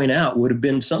that point out would have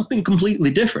been something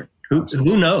completely different.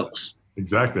 Who knows?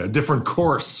 Exactly. A different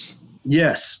course.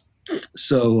 Yes.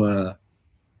 So,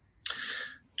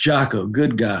 Jaco,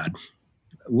 good God,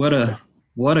 what a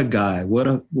guy, what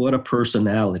a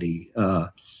personality,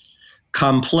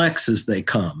 complex as they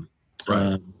come.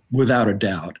 Right. Without a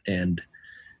doubt, and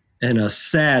a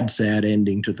sad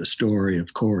ending to the story,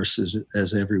 of course,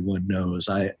 as everyone knows.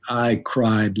 I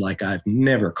cried like I've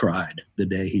never cried the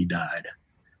day he died,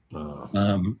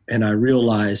 and I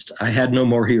realized I had no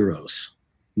more heroes.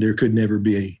 There could never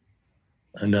be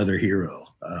another hero.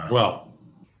 Well,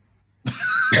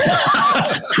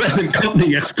 present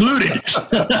company excluded.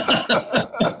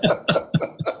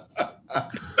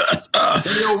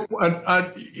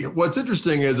 What's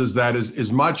interesting is that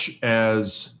as much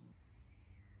as,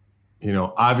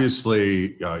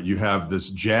 obviously you have this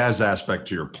jazz aspect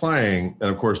to your playing, and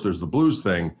of course there's the blues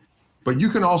thing, but you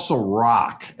can also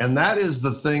rock. And that is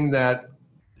the thing that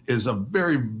is a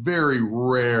very, very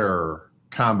rare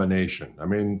combination. I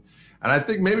mean, and I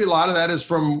think maybe a lot of that is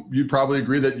from, you'd probably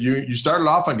agree that you started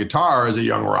off on guitar as a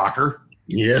young rocker.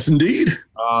 Yes, indeed.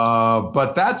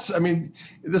 But this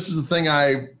is the thing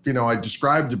I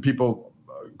describe to people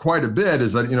quite a bit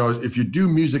is that, if you do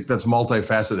music that's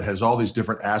multifaceted, has all these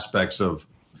different aspects of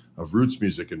roots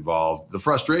music involved, the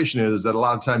frustration is that a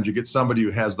lot of times you get somebody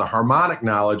who has the harmonic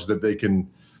knowledge that they can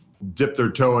dip their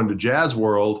toe into jazz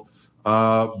world.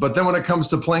 But then when it comes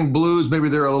to playing blues, maybe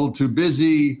they're a little too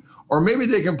busy, or maybe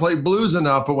they can play blues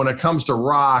enough, but when it comes to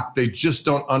rock, they just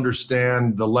don't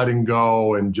understand the letting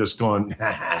go and just going, you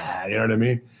know what I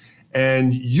mean?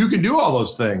 And you can do all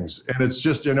those things. And it's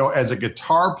just, as a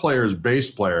guitar player's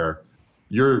bass player,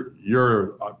 you're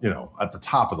at the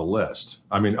top of the list.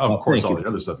 I mean, of course, all the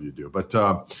other stuff you do, but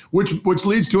which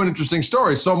leads to an interesting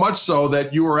story. So much so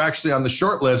that you were actually on the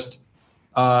short list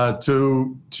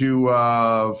to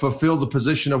fulfill the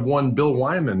position of one Bill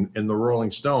Wyman in the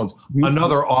Rolling Stones.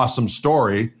 Another awesome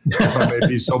story, if I may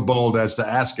be so bold as to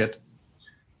ask it.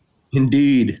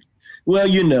 Indeed. Well,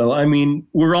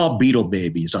 we're all Beatle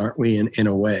babies, aren't we, in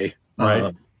a way?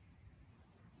 Right.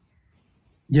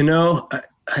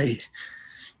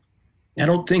 I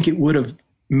don't think it would have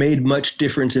made much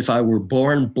difference if I were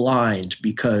born blind,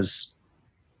 because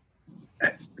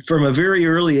from a very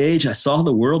early age, I saw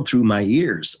the world through my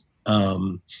ears.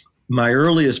 My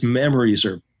earliest memories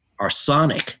are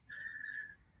sonic.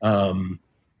 The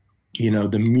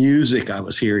music I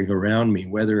was hearing around me,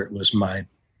 whether it was my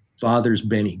father's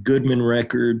Benny Goodman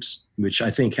records, which I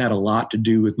think had a lot to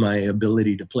do with my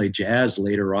ability to play jazz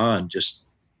later on, just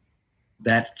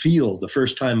that feel. The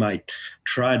first time I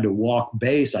tried to walk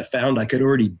bass, I found I could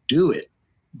already do it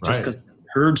just because I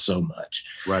heard so much.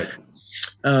 Right.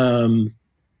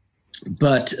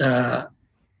 But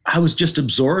I was just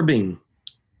absorbing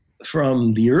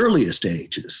from the earliest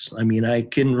ages. I mean, I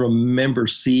can remember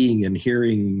seeing and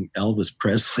hearing Elvis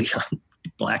Presley on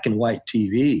black and white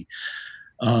TV.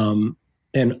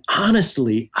 And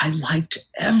honestly, I liked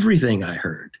everything I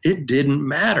heard. It didn't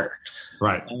matter.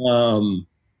 Right.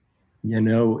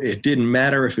 It didn't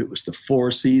matter if it was the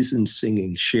Four Seasons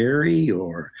singing Sherry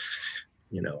or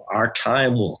Our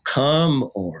Time Will Come,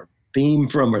 or Theme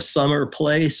from a Summer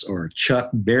Place, or Chuck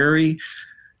Berry.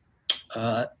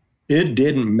 It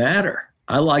didn't matter.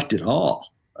 I liked it all.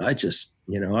 I just,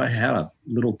 I had a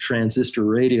little transistor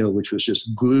radio, which was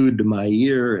just glued to my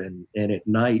ear, and at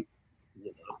night,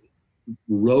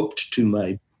 roped to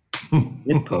my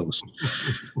bedpost.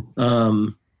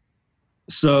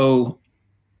 So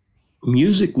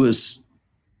music was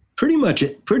pretty much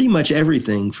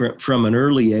everything from an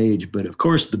early age. But of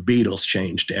course, the Beatles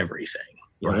changed everything.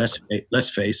 Right. Let's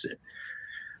face it.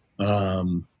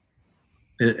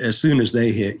 As soon as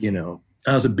they hit,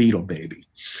 I was a Beatle baby.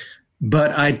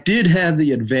 But I did have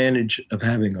the advantage of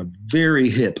having a very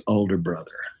hip older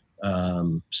brother,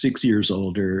 6 years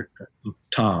older,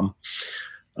 Tom,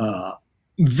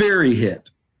 very hip.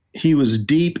 He was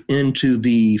deep into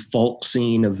the folk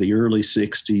scene of the early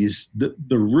 60s,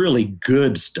 the really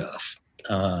good stuff,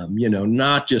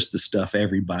 not just the stuff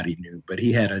everybody knew, but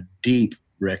he had a deep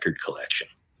record collection.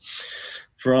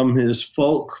 From his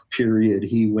folk period,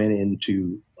 he went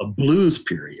into a blues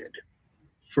period,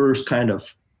 first kind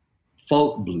of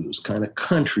folk blues, kind of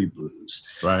country blues.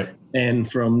 Right. And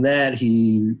from that,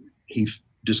 he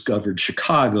discovered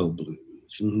Chicago blues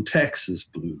and Texas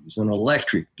blues and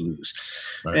electric blues.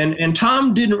 Right. And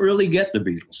Tom didn't really get the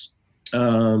Beatles.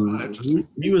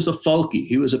 He was a folkie.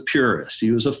 He was a purist. He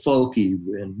was a folkie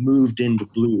and moved into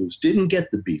blues. Didn't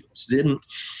get the Beatles.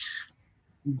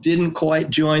 Didn't quite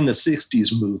join the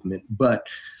 60s movement, but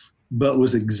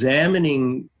was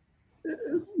examining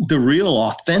the real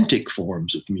authentic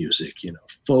forms of music,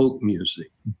 folk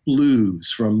music,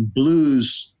 blues. From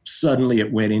blues, suddenly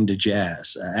it went into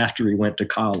jazz. After he went to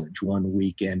college one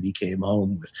weekend, he came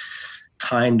home with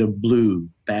Kind of Blue,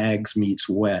 Baggs meets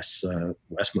Wes,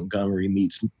 Wes Montgomery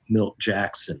meets Milt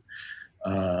Jackson,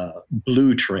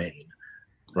 Blue Train.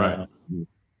 Right.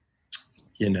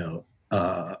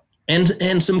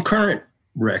 And some current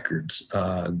records,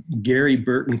 Gary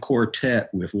Burton Quartet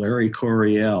with Larry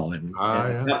Coryell, and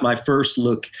I got my first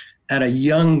look at a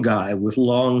young guy with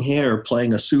long hair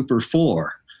playing a Super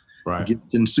 4, right,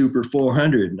 Gibson Super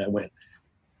 400, and I went,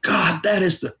 God, that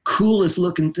is the coolest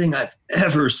looking thing I've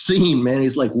ever seen, man.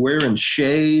 He's like wearing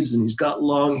shades, and he's got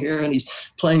long hair, and he's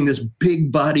playing this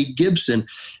big body Gibson,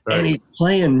 right, and he's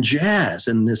playing jazz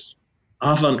and this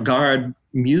avant-garde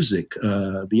music,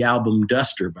 the album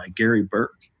Duster by Gary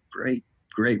Burton.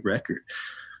 Great record.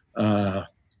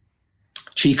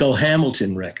 Chico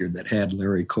Hamilton record that had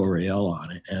Larry Coryell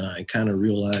on it. And I kind of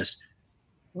realized,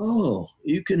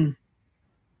 you can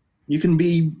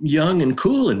be young and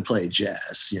cool and play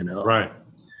jazz, Right.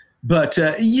 But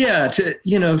to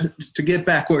get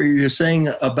back what you were saying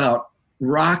about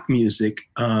rock music,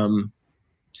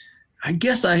 I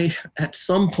guess at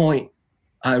some point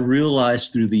I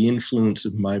realized through the influence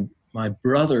of my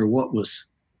brother what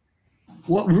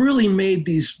really made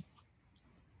these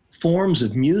forms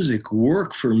of music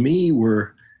work for me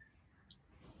were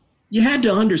you had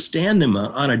to understand them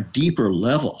on a deeper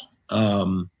level.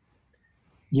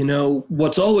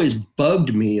 What's always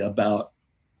bugged me about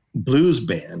blues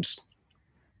bands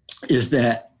is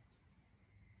that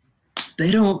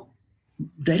they don't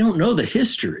know the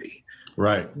history.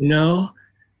 Right.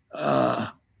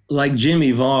 Like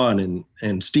Jimmy Vaughan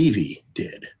and Stevie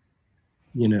did.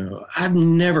 I've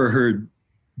never heard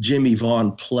Jimmy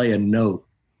Vaughan play a note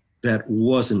that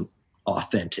wasn't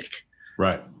authentic.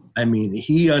 Right. I mean,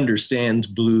 he understands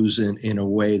blues in a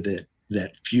way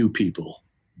that few people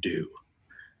do.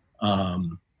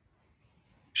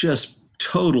 Just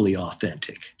totally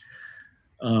authentic.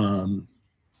 And,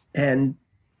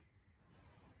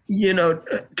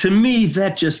 to me,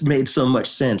 that just made so much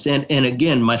sense. And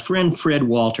again, my friend Fred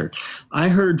Walter, I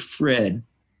heard Fred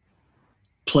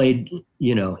played,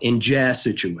 in jazz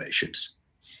situations.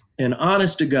 And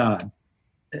honest to God,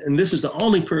 and this is the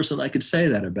only person I could say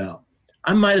that about,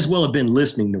 I might as well have been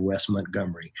listening to Wes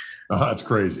Montgomery. That's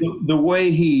crazy. The way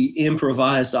he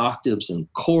improvised octaves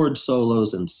and chord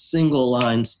solos and single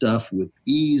line stuff with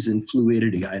ease and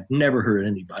fluidity, I'd never heard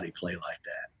anybody play like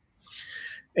that.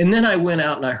 And then I went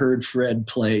out and I heard Fred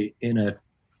play in a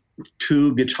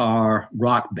 2-guitar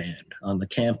rock band on the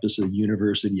campus of the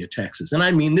University of Texas. And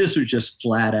I mean, this was just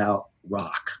flat out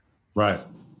rock. Right.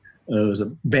 It was a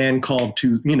band called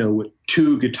with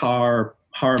 2-guitar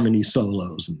harmony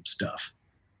solos and stuff.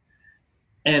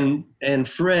 And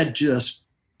Fred just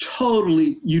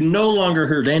totally, you no longer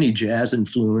heard any jazz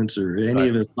influence or any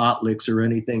of his hot licks or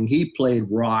anything. He played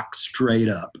rock straight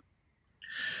up.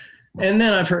 And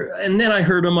then I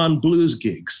heard him on blues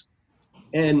gigs.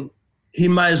 And he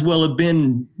might as well have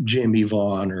been Jimmy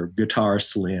Vaughan or Guitar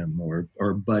Slim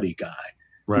or Buddy Guy.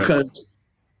 Right. Because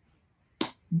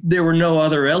there were no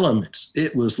other elements.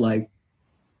 It was like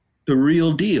the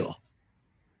real deal.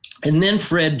 And then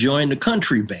Fred joined a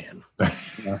country band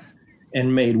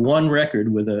and made one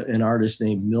record with an artist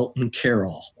named Milton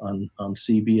Carroll on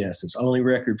CBS. It's the only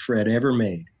record Fred ever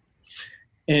made.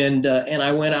 And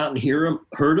I went out and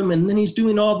heard him, and then he's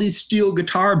doing all these steel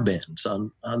guitar bends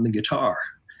on the guitar.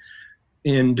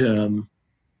 And,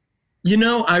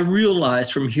 I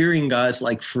realized from hearing guys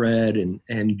like Fred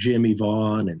and Jimmy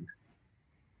Vaughn and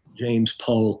James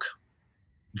Polk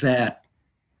that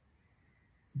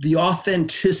the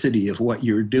authenticity of what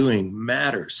you're doing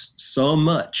matters so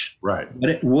much. Right.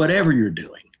 Whatever you're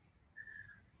doing.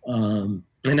 And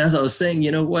as I was saying,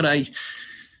 what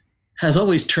has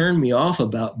always turned me off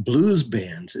about blues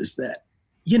bands is that,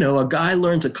 a guy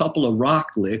learns a couple of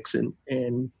rock licks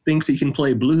and thinks he can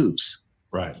play blues.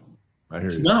 Right. I hear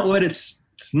it's you.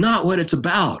 It's not what it's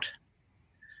about.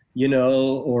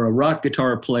 Or a rock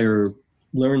guitar player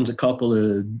learns a couple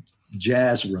of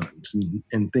jazz runs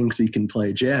and thinks he can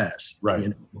play jazz.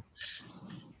 Right.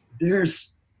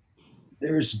 There's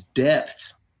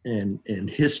depth and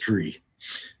history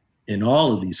in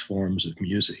all of these forms of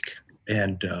music.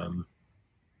 And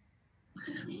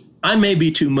I may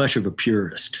be too much of a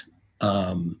purist.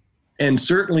 And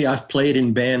certainly I've played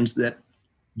in bands that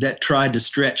tried to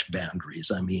stretch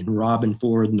boundaries. I mean, Robben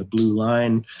Ford and the Blue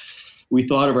Line, we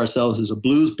thought of ourselves as a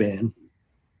blues band.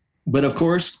 But of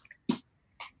course,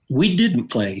 we didn't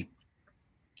play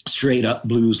straight up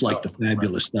blues like the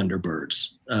Fabulous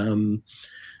Thunderbirds.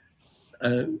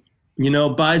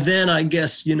 By then, I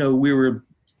guess, we were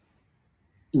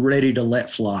ready to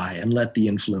let fly and let the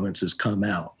influences come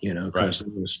out, because there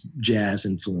was jazz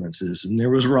influences and there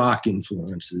was rock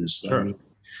influences. Sure. I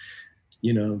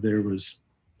mean, there was.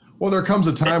 Well, there comes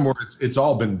a time where it's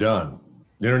all been done.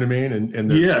 You know what I mean?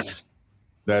 And yes,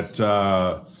 that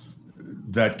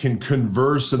can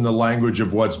converse in the language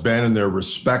of what's been, and they're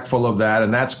respectful of that,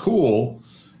 and that's cool.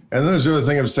 And then there's the other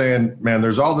thing of saying, man,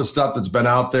 there's all this stuff that's been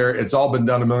out there. It's all been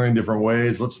done a million different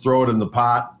ways. Let's throw it in the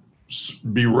pot,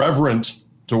 be reverent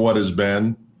to what has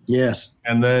been. Yes.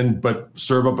 And then, but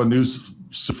serve up a new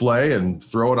souffle and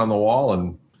throw it on the wall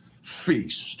and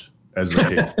feast, as they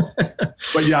say.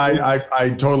 But yeah, I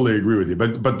totally agree with you.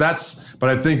 But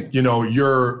I think,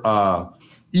 your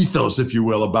ethos, if you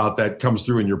will, about that comes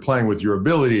through in your playing with your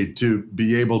ability to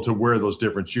be able to wear those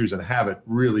different shoes and have it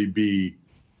really be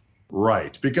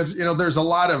right. Because, there's a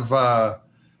lot of,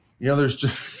 there's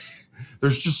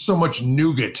just so much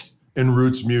nougat in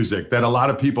roots music that a lot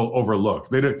of people overlook.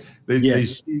 They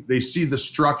see the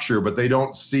structure, but they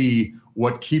don't see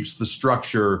what keeps the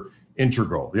structure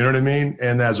integral. You know what I mean?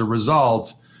 And as a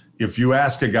result, if you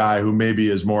ask a guy who maybe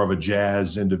is more of a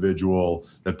jazz individual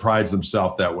that prides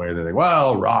himself that way, they think,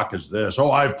 well, rock is this. Oh,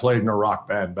 I've played in a rock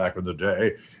band back in the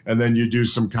day. And then you do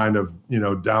some kind of,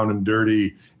 down and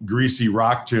dirty, greasy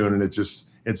rock tune, and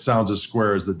it sounds as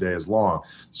square as the day is long.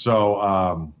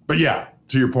 So, but yeah,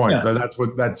 to your point, that's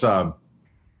what makes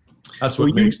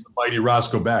the mighty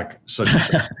Roscoe Beck such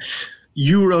a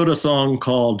You wrote a song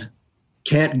called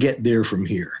Can't Get There From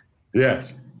Here.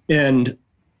 Yes. And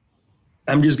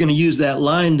I'm just going to use that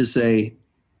line to say,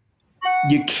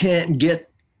 you can't get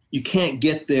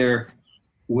there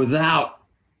without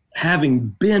having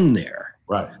been there.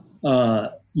 Right.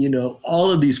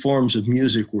 All of these forms of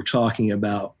music we're talking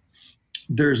about,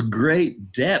 there's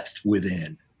great depth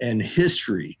within and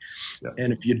history. Yeah.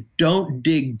 And if you don't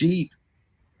dig deep,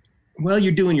 well,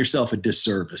 you're doing yourself a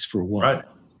disservice, for one.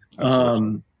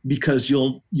 Right. Because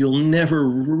you'll never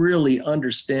really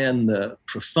understand the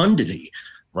profundity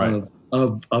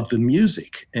of the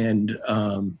music. And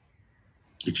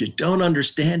if you don't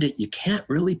understand it, you can't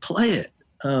really play it.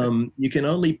 You can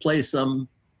only play some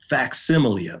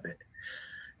facsimile of it.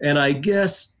 And I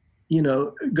guess,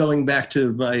 going back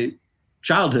to my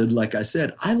childhood, like I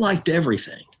said, I liked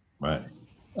everything. Right.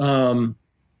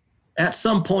 At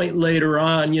some point later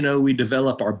on, we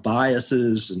develop our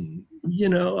biases, and,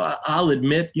 I'll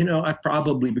admit, I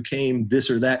probably became this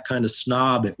or that kind of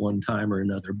snob at one time or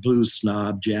another, blues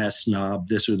snob, jazz snob,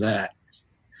 this or that.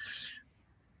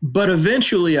 But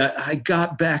eventually I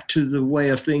got back to the way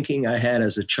of thinking I had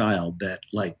as a child, that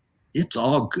like, it's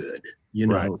all good,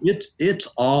 right. It's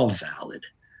all valid.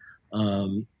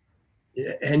 And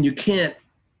you can't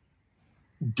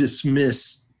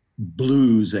dismiss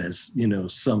blues as,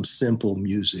 some simple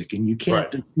music, and you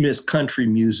can't dismiss country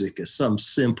music as some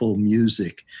simple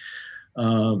music.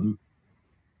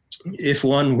 If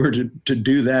one were to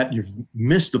do that, you've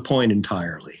missed the point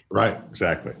entirely. Right,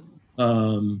 exactly.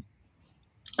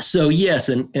 So yes,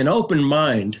 an open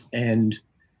mind, and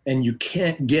you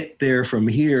can't get there from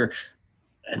here.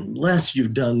 unless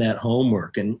you've done that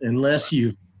homework and unless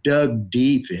you've dug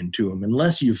deep into them,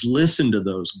 unless you've listened to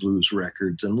those blues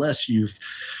records, unless you've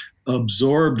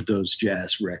absorbed those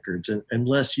jazz records, and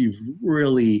unless you've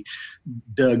really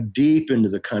dug deep into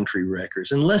the country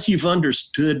records, unless you've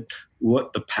understood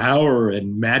what the power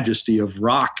and majesty of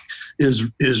rock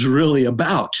is really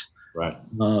about, right?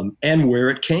 And where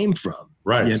it came from,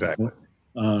 right? Exactly.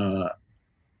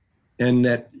 And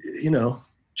that,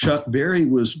 Chuck Berry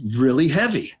was really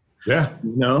heavy. Yeah.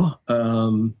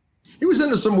 He was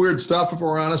into some weird stuff, if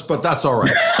we're honest, but that's all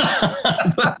right.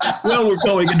 Well, we're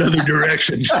going another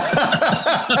direction.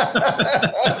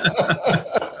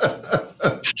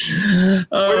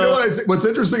 What's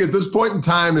interesting at this point in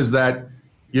time is that,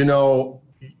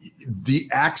 the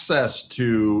access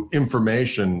to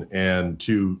information and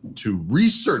to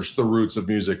research the roots of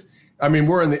music. I mean,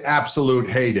 we're in the absolute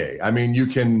heyday. I mean,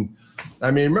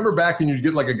 remember back when you'd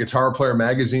get like a Guitar Player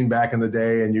magazine back in the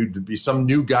day, and you'd be some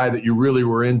new guy that you really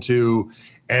were into,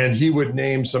 and he would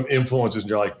name some influences, and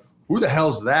you're like, who the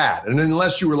hell's that? And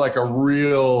unless you were like a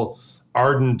real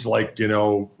ardent, like,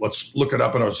 let's look it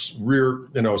up in a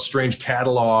strange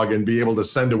catalog and be able to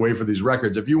send away for these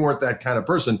records. If you weren't that kind of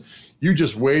person, you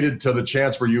just waited till the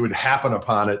chance where you would happen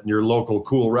upon it in your local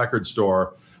cool record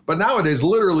store. But nowadays,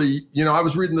 literally, I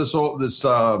was reading this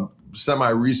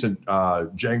semi-recent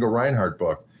Django Reinhardt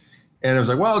book, and it was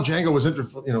like, well, Django was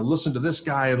listen to this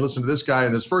guy and listen to this guy,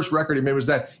 and his first record he made was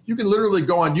that. You can literally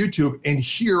go on YouTube and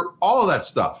hear all of that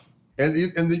stuff, and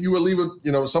that you will leave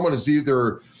it. Someone has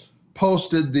either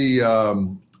posted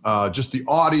the just the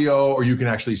audio, or you can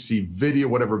actually see video,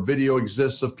 whatever video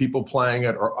exists of people playing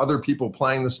it or other people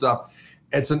playing the stuff.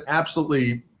 It's an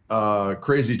absolutely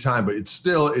crazy time, but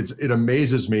it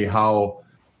amazes me how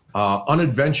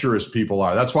unadventurous people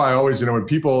are. That's why I always, when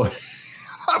people,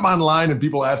 I'm online and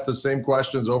people ask the same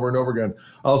questions over and over again,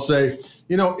 I'll say,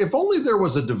 if only there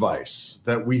was a device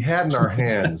that we had in our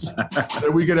hands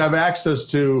that we could have access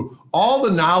to all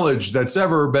the knowledge that's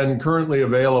ever been currently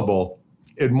available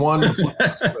in one.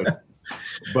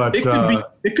 But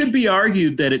it could be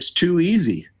argued that it's too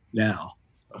easy now.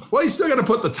 Well, you still got to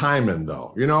put the time in,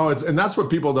 though. And that's what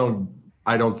people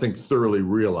I don't think thoroughly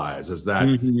realize is that.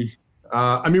 Mm-hmm.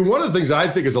 One of the things I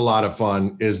think is a lot of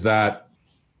fun is that,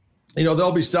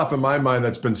 there'll be stuff in my mind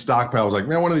that's been stockpiled. Like,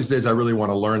 man, one of these days I really want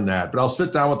to learn that. But I'll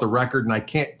sit down with the record and I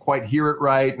can't quite hear it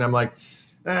right. And I'm like,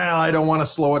 I don't want to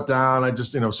slow it down. I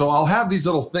just, so I'll have these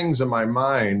little things in my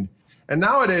mind. And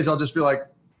nowadays I'll just be like,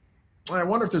 I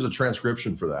wonder if there's a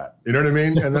transcription for that. You know what I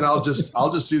mean? And then I'll just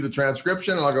see the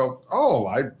transcription and I'll go,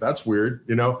 that's weird,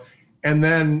 And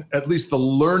then at least the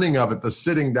learning of it, the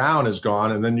sitting down is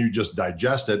gone, and then you just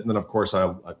digest it. And then, of course, I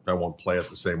won't play it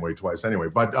the same way twice anyway.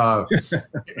 But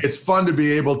it's fun to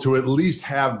be able to at least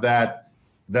have that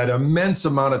immense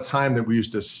amount of time that we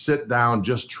used to sit down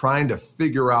just trying to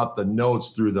figure out the notes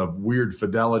through the weird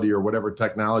fidelity or whatever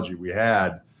technology we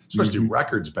had, especially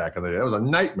records back in the day. It was a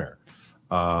nightmare.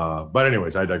 But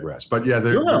anyways, I digress. But yeah,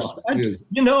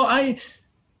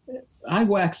 I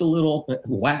wax a little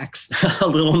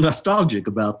nostalgic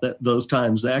about those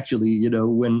times, actually,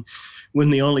 when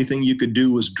the only thing you could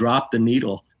do was drop the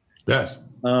needle. Yes.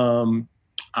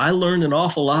 I learned an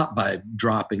awful lot by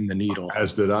dropping the needle.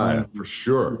 As did I, for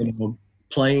sure.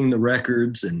 Playing the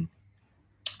records and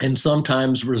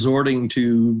sometimes resorting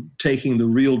to taking the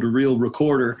reel-to-reel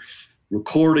recorder,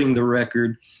 recording the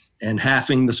record, and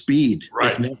halving the speed.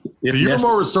 Right. If you were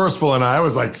more resourceful than I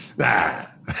was like,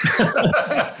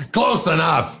 close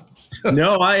enough.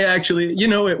 No, I actually,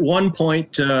 at one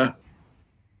point,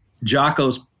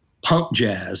 Jocko's Punk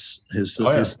Jazz, his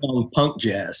song Punk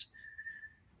Jazz,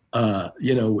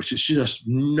 which is just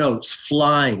notes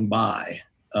flying by,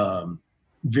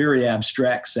 very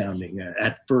abstract sounding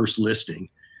at first listening.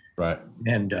 Right.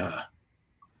 And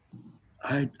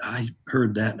I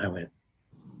heard that and I went,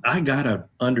 I got to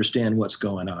understand what's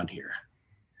going on here.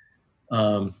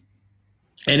 And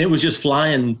it was just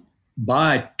flying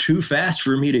by too fast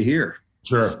for me to hear.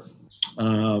 Sure.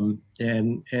 And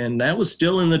that was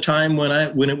still in the time when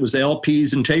it was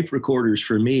LPs and tape recorders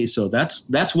for me. So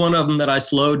that's one of them that I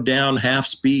slowed down half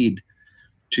speed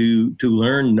to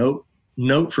learn note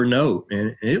for note.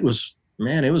 And it was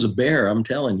a bear, I'm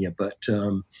telling you. But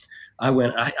I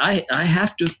went, I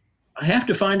have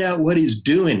to find out what he's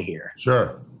doing here.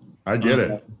 Sure. I get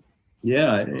it.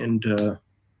 Yeah. And,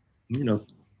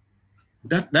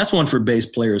 that's one for bass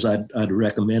players I'd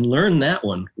recommend. Learn that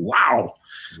one. Wow.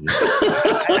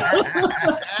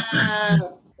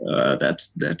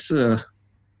 That's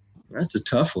a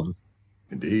tough one.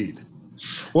 Indeed.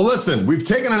 Well, listen, we've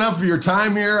taken enough of your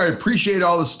time here. I appreciate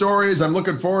all the stories. I'm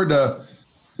looking forward to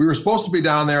We were supposed to be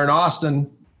down there in Austin.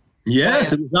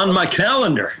 Yes, it was on my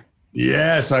calendar.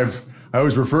 Yes, I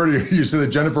always refer to you. You say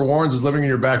that Jennifer Warnes is living in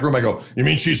your back room. I go, you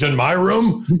mean she's in my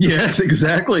room? Yes,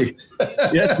 exactly.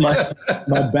 Yes, my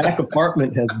back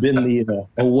apartment has been the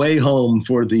away home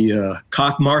for the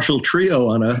Cock Marshall Trio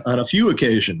on a few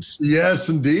occasions. Yes,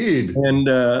 indeed. And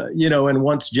and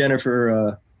once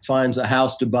Jennifer finds a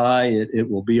house to buy, it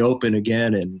will be open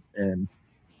again and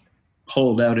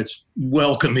hold out its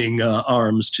welcoming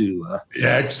arms to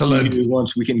excellent.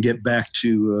 Once we can get back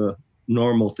to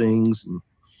normal things. And,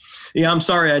 I'm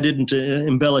sorry I didn't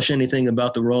embellish anything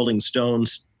about the Rolling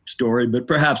Stones story, but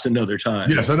perhaps another time.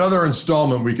 Yes, another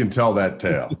installment we can tell that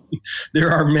tale. There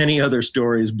are many other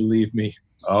stories, believe me.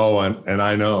 Oh, and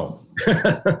I know.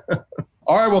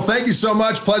 All right, well, thank you so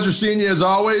much. Pleasure seeing you as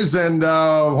always, and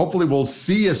hopefully we'll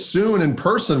see you soon in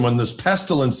person when this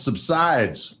pestilence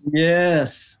subsides.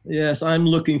 Yes, I'm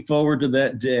looking forward to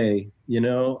that day.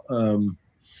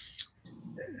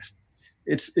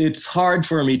 It's hard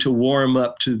for me to warm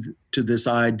up to this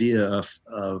idea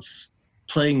of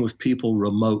playing with people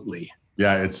remotely.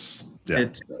 Yeah, it's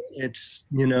because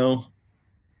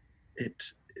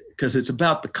it's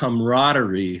about the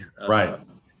camaraderie right.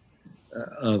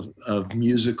 Of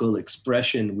musical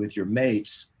expression with your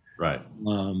mates, right?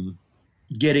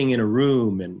 Getting in a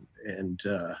room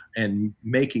and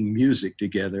making music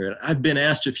together. I've been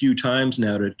asked a few times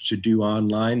now to do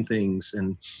online things,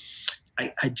 and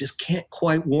I just can't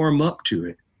quite warm up to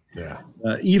it. Yeah.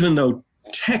 Even though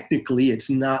technically it's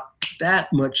not that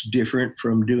much different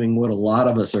from doing what a lot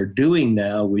of us are doing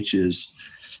now, which is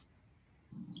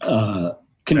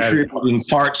contributing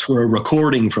parts for a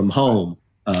recording from home.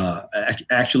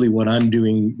 Actually, what I'm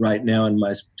doing right now in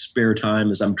my spare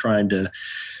time is I'm trying to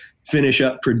finish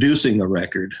up producing a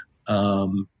record.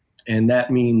 And that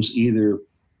means either,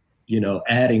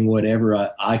 adding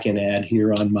whatever I can add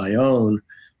here on my own,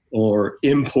 or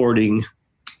importing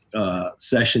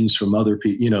sessions from other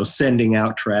people, sending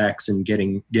out tracks and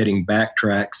getting back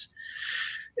tracks.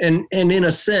 And in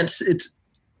a sense,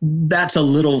 that's a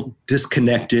little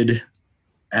disconnected,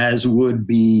 as would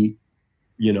be,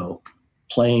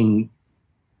 playing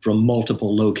from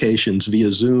multiple locations via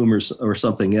Zoom or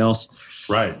something else.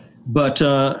 Right. But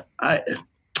I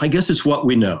guess it's what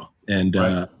we know. And,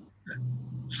 right.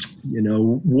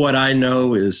 What I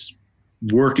know is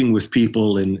working with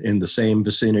people in the same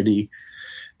vicinity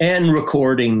and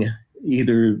recording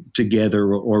either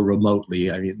together or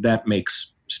remotely. I mean, that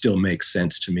still makes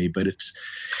sense to me, but it's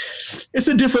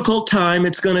a difficult time.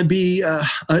 It's going to be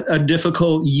a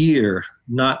difficult year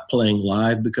not playing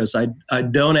live, because I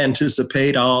don't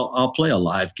anticipate I'll play a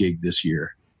live gig this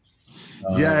year.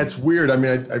 Yeah, it's weird. I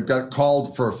mean, I've got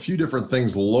called for a few different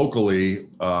things locally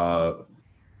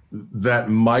that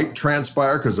might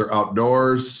transpire because they're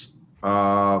outdoors,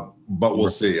 but we'll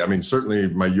see. I mean, certainly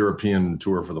my European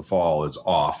tour for the fall is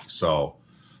off. So,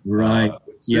 right.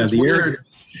 It's weird.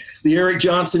 The Eric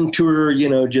Johnson tour,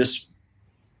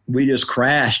 we just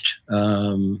crashed.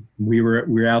 We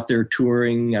were out there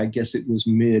touring. I guess it was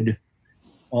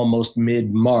almost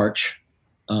mid-March,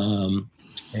 and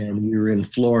we were in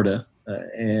Florida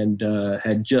and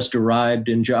had just arrived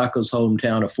in Jocko's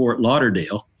hometown of Fort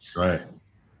Lauderdale. Right.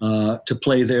 To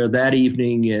play there that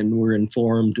evening, and we're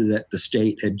informed that the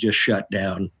state had just shut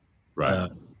down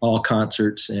all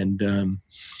concerts, and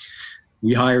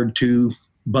we hired 2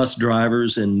 bus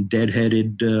drivers and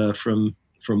deadheaded from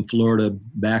Florida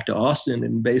back to Austin,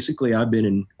 and basically I've been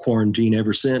in quarantine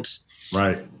ever since.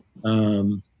 Right. There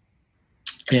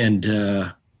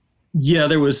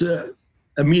was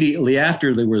immediately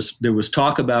after there was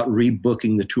talk about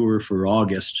rebooking the tour for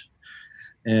August,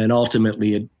 and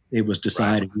ultimately it was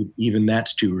decided even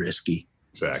that's too risky.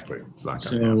 Exactly. It's not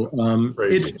going to happen.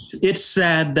 It's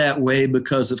sad that way,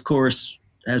 because of course,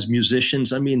 as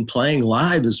musicians, I mean, playing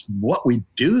live is what we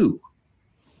do.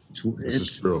 This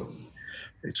is true.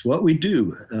 It's what we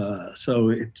do. So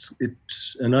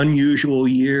it's an unusual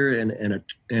year and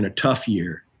a tough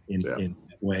year in that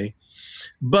way.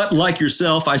 But like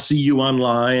yourself, I see you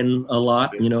online a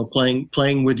lot,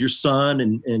 playing with your son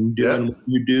and doing what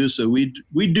you do. So we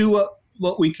do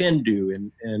what we can do.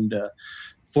 And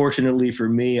fortunately for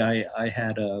me, I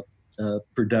had a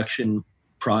production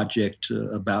project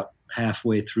about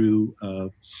halfway through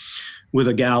with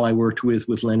a gal I worked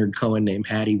with Leonard Cohen named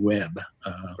Hattie Webb.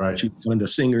 She was one of the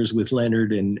singers with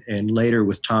Leonard, and later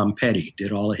with Tom Petty,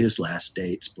 did all of his last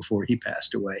dates before he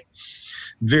passed away.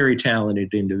 Very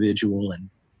talented individual, and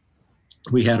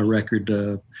we had a record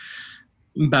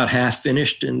about half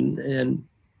finished, and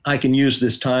I can use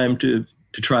this time to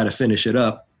try to finish it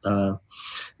up,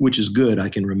 which is good. I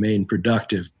can remain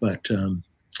productive, but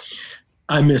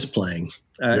I miss playing.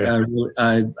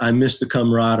 I miss the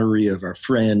camaraderie of our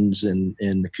friends and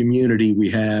the community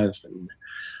we have.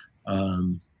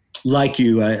 And like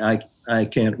you, I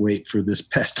can't wait for this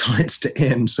pestilence to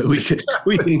end so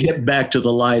we can get back to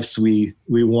the lives we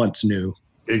once knew.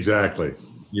 Exactly.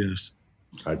 Yes.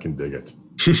 I can dig it.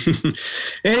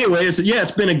 Anyways, yeah,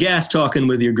 it's been a gas talking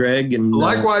with you, Greg. And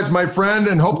likewise, my friend,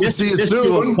 and hope to see you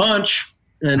soon. A bunch.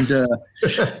 And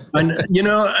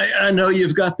I know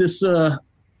you've got this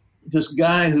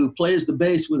guy who plays the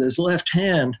bass with his left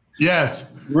hand.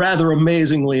 Yes. Rather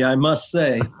amazingly, I must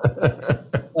say.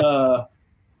 But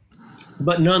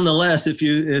nonetheless, if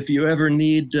you ever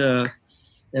need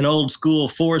an old school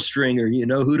 4-stringer, you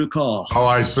know who to call. Oh,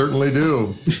 I certainly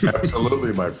do.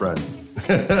 Absolutely, my friend.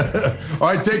 All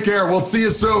right, take care. We'll see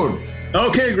you soon.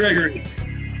 Okay, Gregory.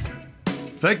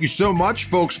 Thank you so much,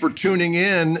 folks, for tuning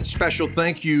in. Special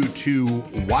thank you to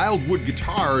Wildwood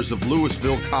Guitars of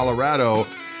Louisville, Colorado,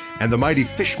 and the Mighty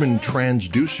Fishman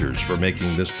Transducers for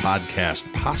making this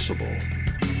podcast possible.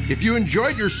 If you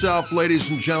enjoyed yourself,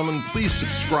 ladies and gentlemen, please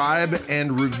subscribe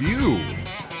and review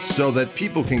so that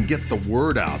people can get the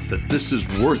word out that this is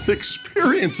worth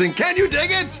experiencing. Can you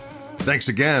dig it? Thanks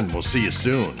again. We'll see you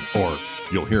soon, or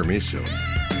you'll hear me soon.